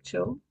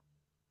scriptural,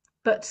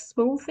 but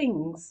small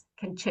things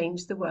can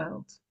change the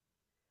world.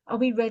 Are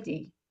we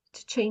ready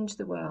to change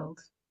the world?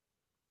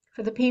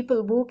 For the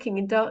people walking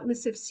in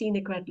darkness have seen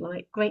a great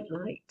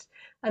light.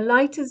 A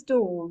light has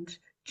dawned,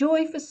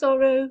 joy for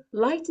sorrow,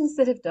 light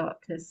instead of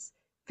darkness,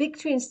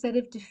 victory instead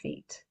of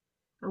defeat,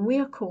 and we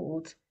are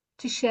called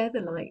to share the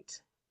light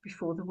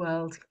before the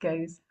world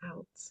goes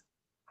out.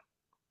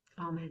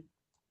 Amen.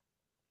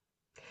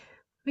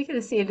 We're going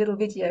to see a little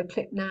video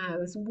clip now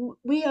as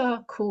we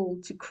are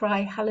called to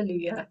cry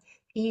hallelujah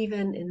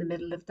even in the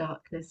middle of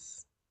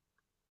darkness.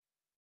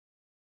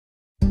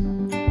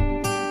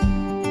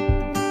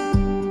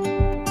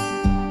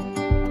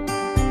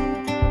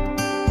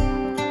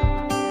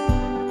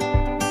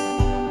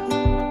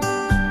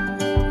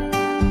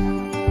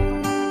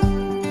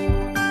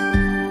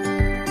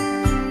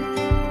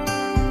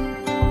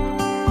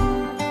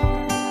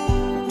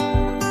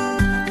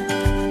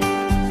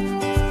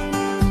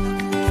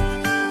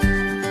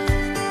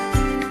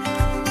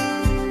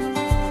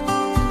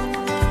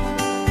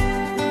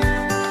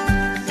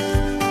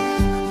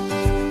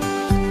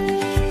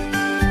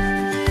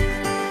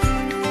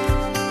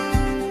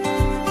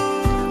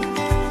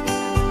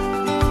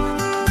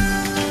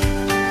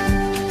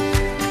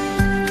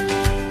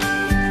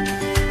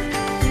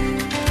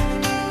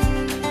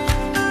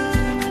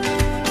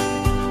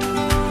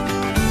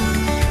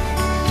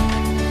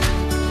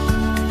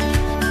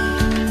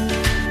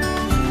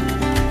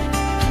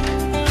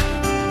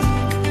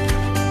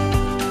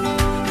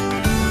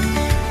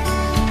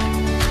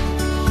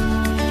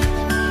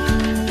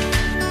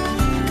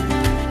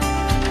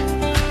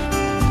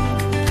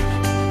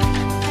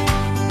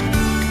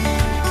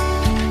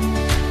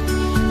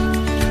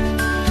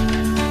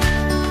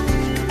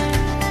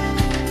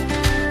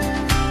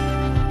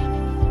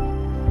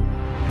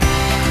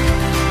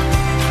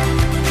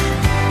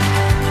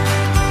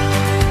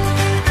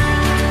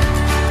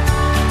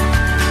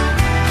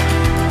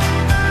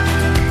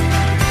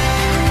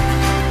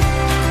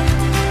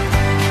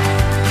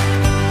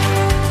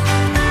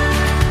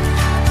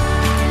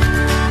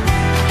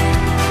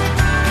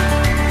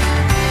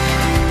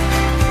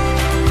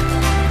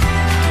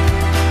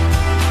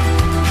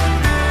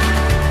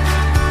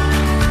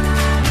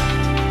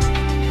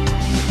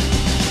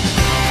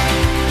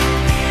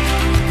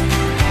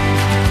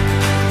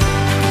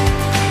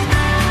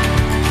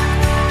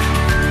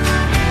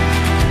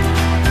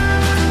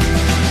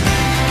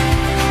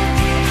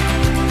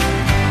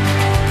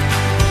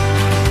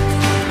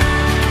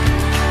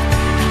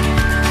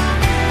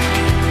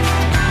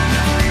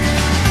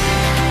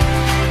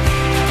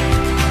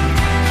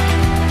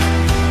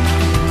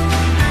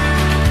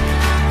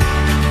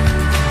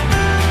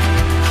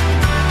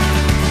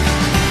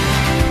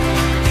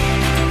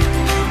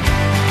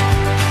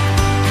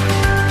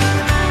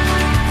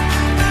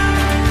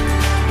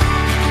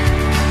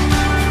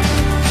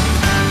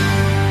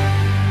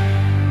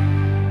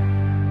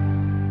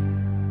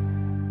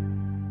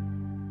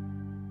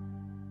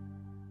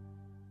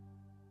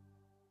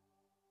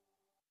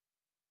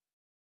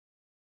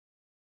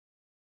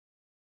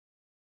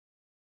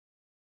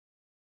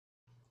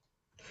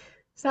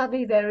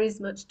 Sadly, there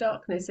is much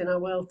darkness in our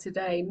world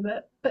today,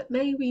 but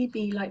may we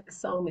be like the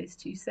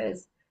psalmist who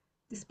says,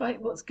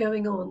 despite what's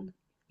going on,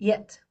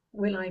 yet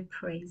will I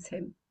praise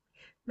him.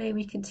 May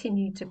we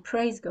continue to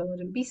praise God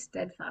and be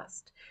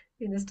steadfast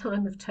in this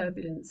time of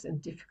turbulence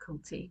and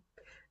difficulty,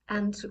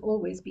 and to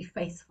always be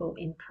faithful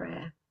in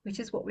prayer, which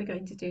is what we're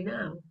going to do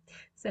now.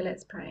 So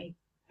let's pray.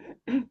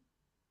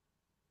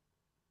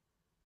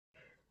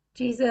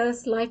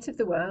 Jesus, light of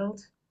the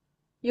world,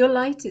 your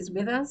light is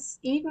with us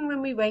even when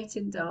we wait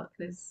in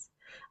darkness,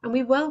 and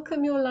we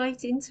welcome your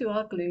light into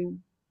our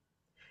gloom.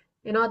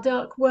 In our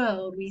dark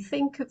world, we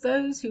think of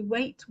those who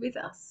wait with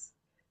us,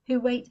 who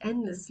wait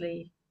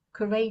endlessly,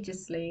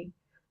 courageously,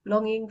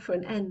 longing for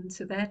an end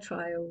to their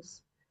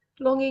trials,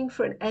 longing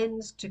for an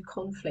end to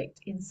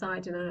conflict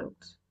inside and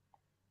out,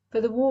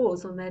 for the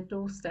wars on their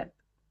doorstep,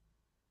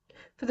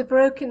 for the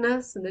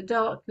brokenness and the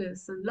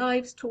darkness and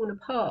lives torn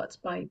apart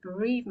by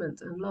bereavement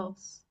and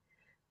loss.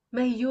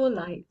 May your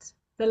light,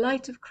 the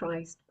light of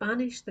Christ,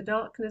 banish the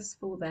darkness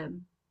for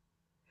them.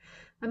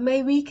 And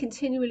may we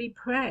continually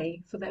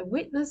pray for their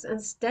witness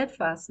and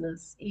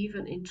steadfastness,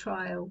 even in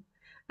trial,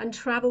 and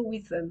travel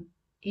with them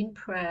in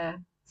prayer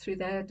through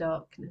their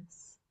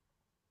darkness.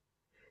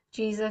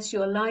 Jesus,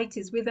 your light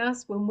is with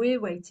us when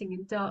we're waiting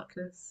in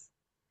darkness.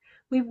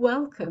 We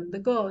welcome the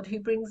God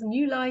who brings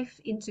new life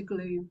into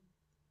gloom,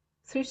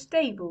 through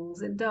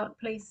stables and dark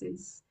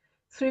places,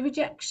 through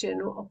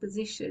rejection or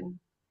opposition,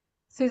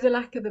 through the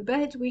lack of a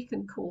bed we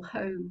can call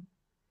home,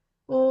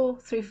 or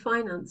through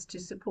finance to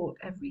support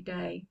every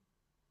day.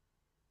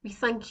 We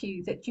thank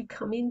you that you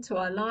come into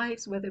our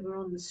lives, whether we're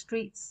on the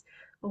streets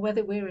or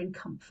whether we're in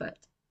comfort.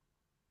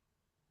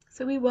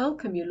 So we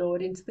welcome you,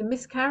 Lord, into the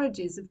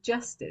miscarriages of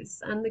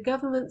justice and the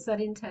governments that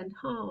intend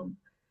harm,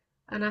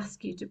 and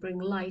ask you to bring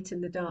light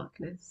in the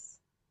darkness.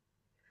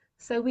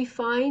 So we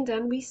find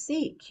and we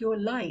seek your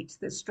light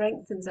that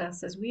strengthens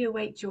us as we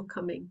await your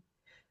coming.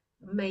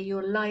 May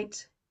your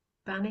light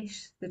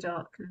banish the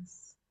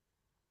darkness.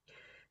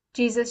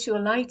 Jesus, your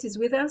light is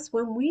with us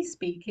when we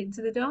speak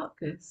into the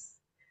darkness,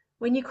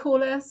 when you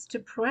call us to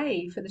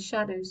pray for the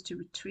shadows to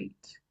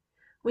retreat,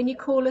 when you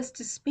call us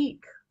to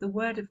speak the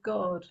word of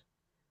God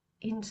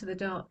into the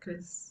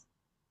darkness.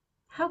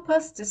 Help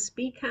us to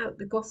speak out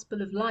the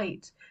gospel of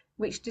light,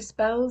 which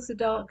dispels the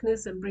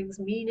darkness and brings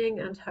meaning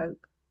and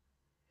hope.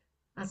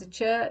 As a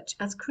church,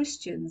 as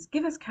Christians,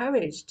 give us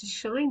courage to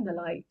shine the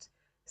light,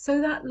 so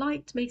that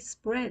light may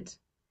spread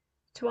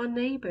to our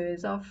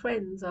neighbours, our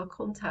friends, our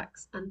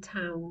contacts and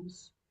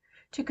towns,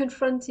 to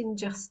confront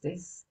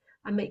injustice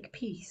and make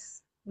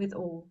peace with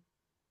all.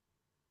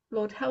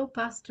 Lord, help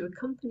us to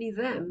accompany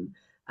them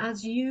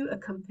as you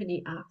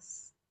accompany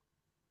us.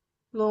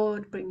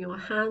 Lord, bring your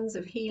hands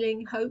of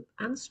healing, hope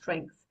and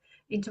strength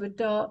into a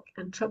dark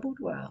and troubled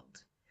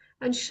world,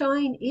 and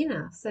shine in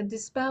us and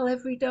dispel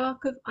every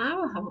dark of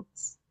our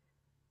hearts,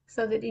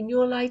 so that in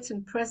your light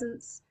and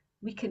presence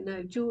we can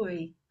know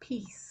joy,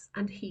 peace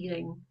and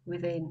healing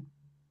within.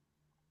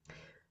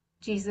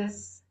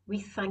 Jesus, we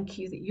thank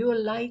you that your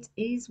light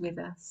is with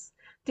us.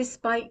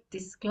 Despite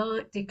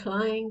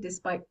decline,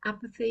 despite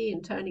apathy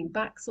and turning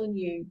backs on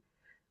you,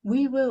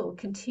 we will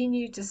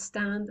continue to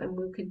stand and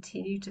will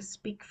continue to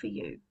speak for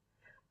you.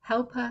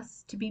 Help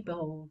us to be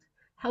bold,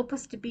 help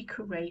us to be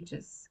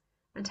courageous,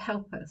 and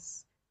help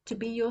us to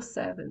be your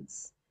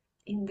servants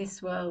in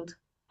this world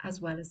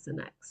as well as the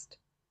next,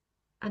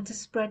 and to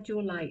spread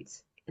your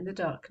light in the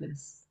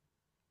darkness.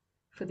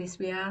 For this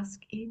we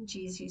ask in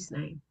Jesus'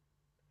 name.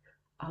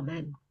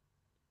 Amen.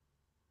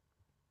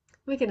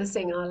 We're going to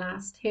sing our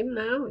last hymn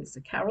now. It's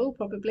a carol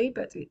probably,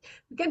 but we're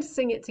going to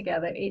sing it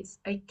together. It's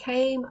I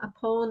Came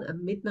Upon a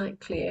Midnight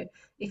Clear.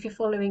 If you're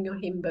following your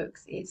hymn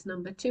books, it's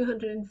number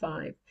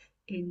 205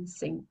 in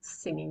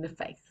Singing the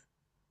Faith.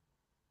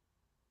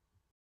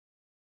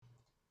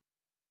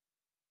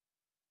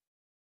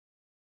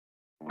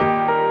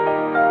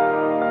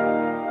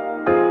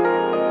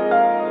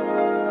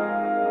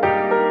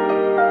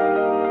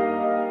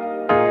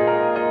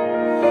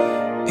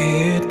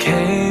 It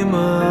came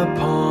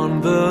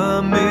upon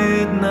the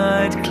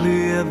midnight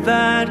clear,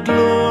 that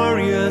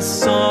glorious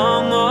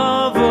song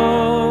of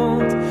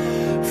old,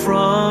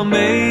 from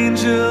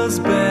angels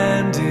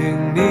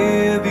bending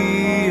near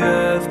the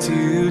earth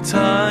to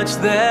touch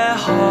their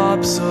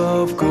harps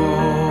of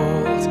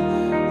gold.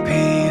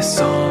 Peace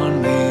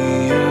on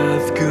the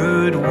earth,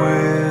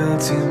 goodwill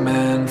to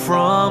men,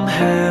 from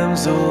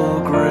Ham's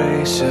all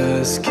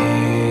gracious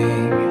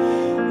King.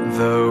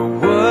 The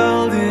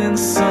world in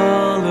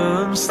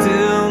solemn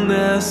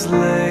stillness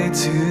lay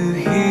to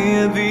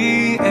hear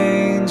the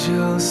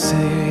angels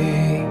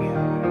sing.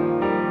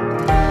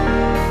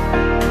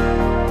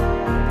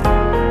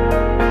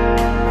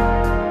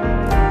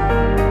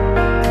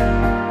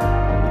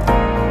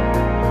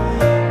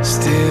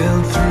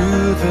 Still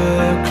through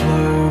the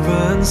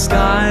cloven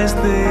skies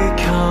they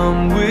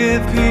come,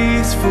 with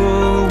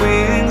peaceful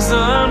wings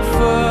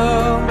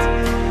unfurled,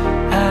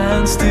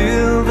 and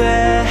still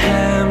their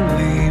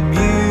heavenly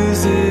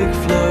music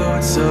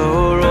floats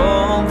o'er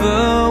all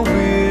the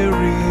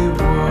weary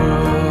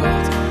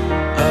world.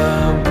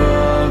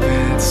 Above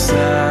its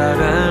sad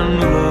and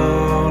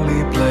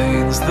lowly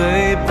plains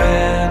they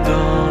bend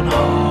on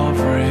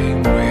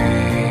hovering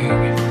wing,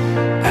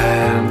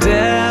 and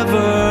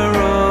ever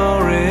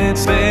o'er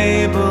its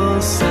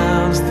fabled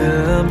sounds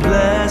the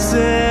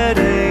blessed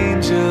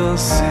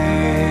angels sing.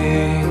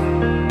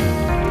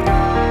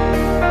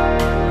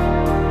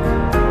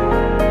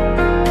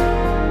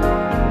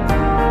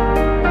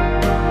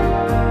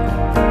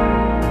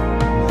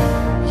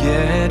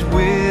 Yet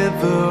with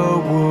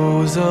the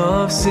woes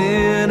of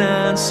sin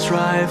and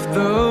strife the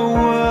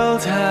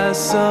world has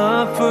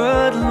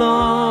suffered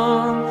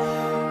long.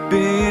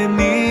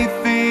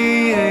 Beneath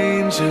the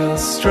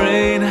angels'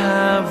 strain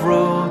have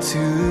rolled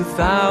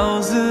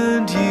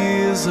 2,000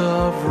 years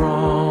of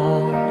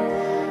wrong,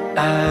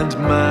 and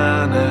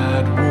man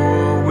at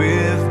war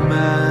with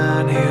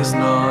man hears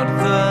not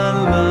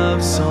the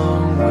love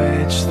song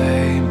which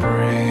they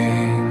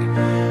bring.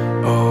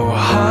 Oh,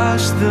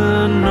 hush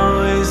the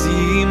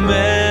noisy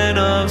men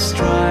of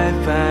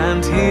strife,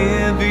 and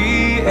hear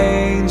the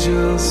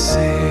angels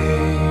sing.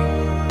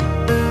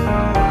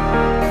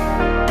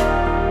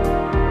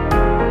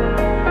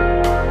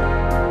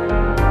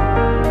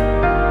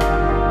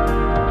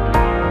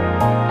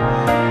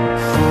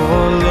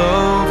 For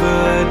lo,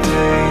 the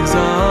days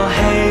are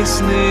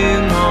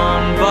hastening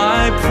on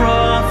by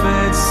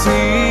prophets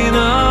seen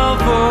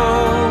of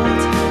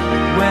old,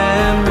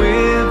 when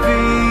with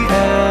the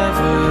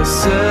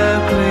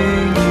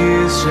ever-circling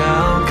years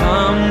shall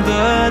come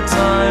the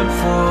time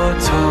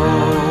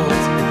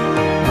foretold,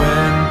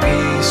 when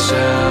peace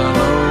shall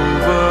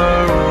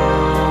over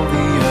all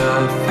the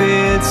earth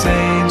its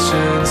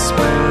ancient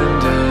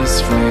splendors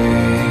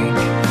fling,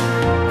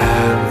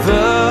 and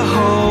the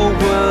whole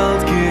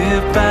world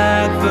give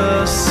back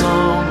the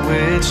song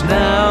which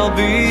now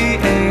the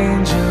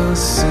angels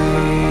sing.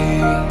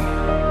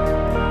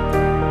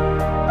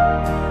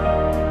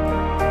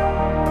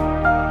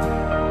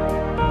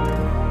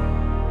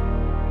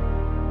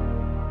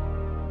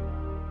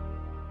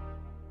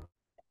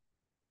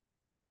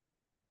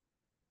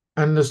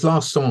 And this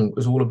last song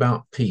was all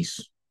about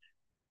peace.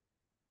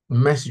 The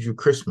message of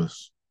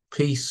Christmas,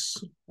 peace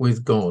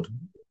with God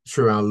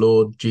through our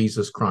Lord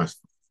Jesus Christ.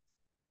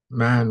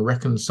 Man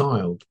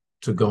reconciled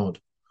to God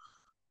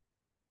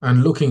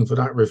and looking for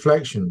that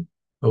reflection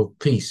of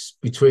peace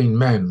between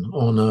men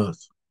on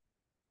earth.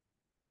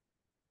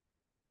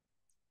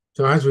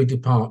 So as we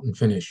depart and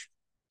finish,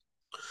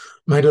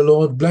 may the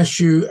Lord bless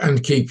you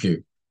and keep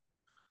you,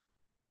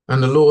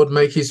 and the Lord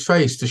make his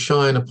face to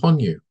shine upon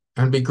you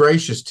and be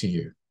gracious to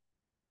you.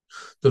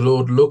 The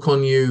Lord look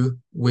on you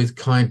with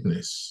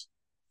kindness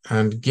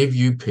and give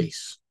you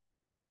peace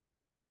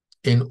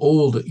in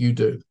all that you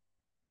do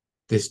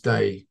this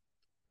day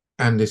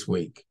and this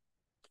week.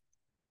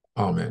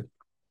 Amen.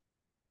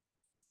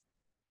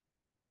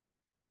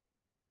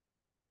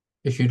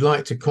 If you'd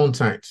like to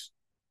contact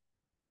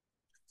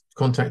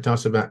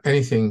us about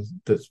anything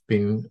that's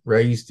been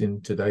raised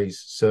in today's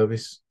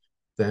service,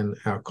 then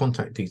our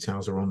contact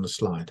details are on the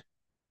slide.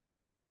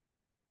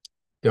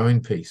 Go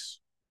in peace.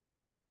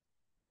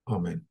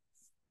 Amen.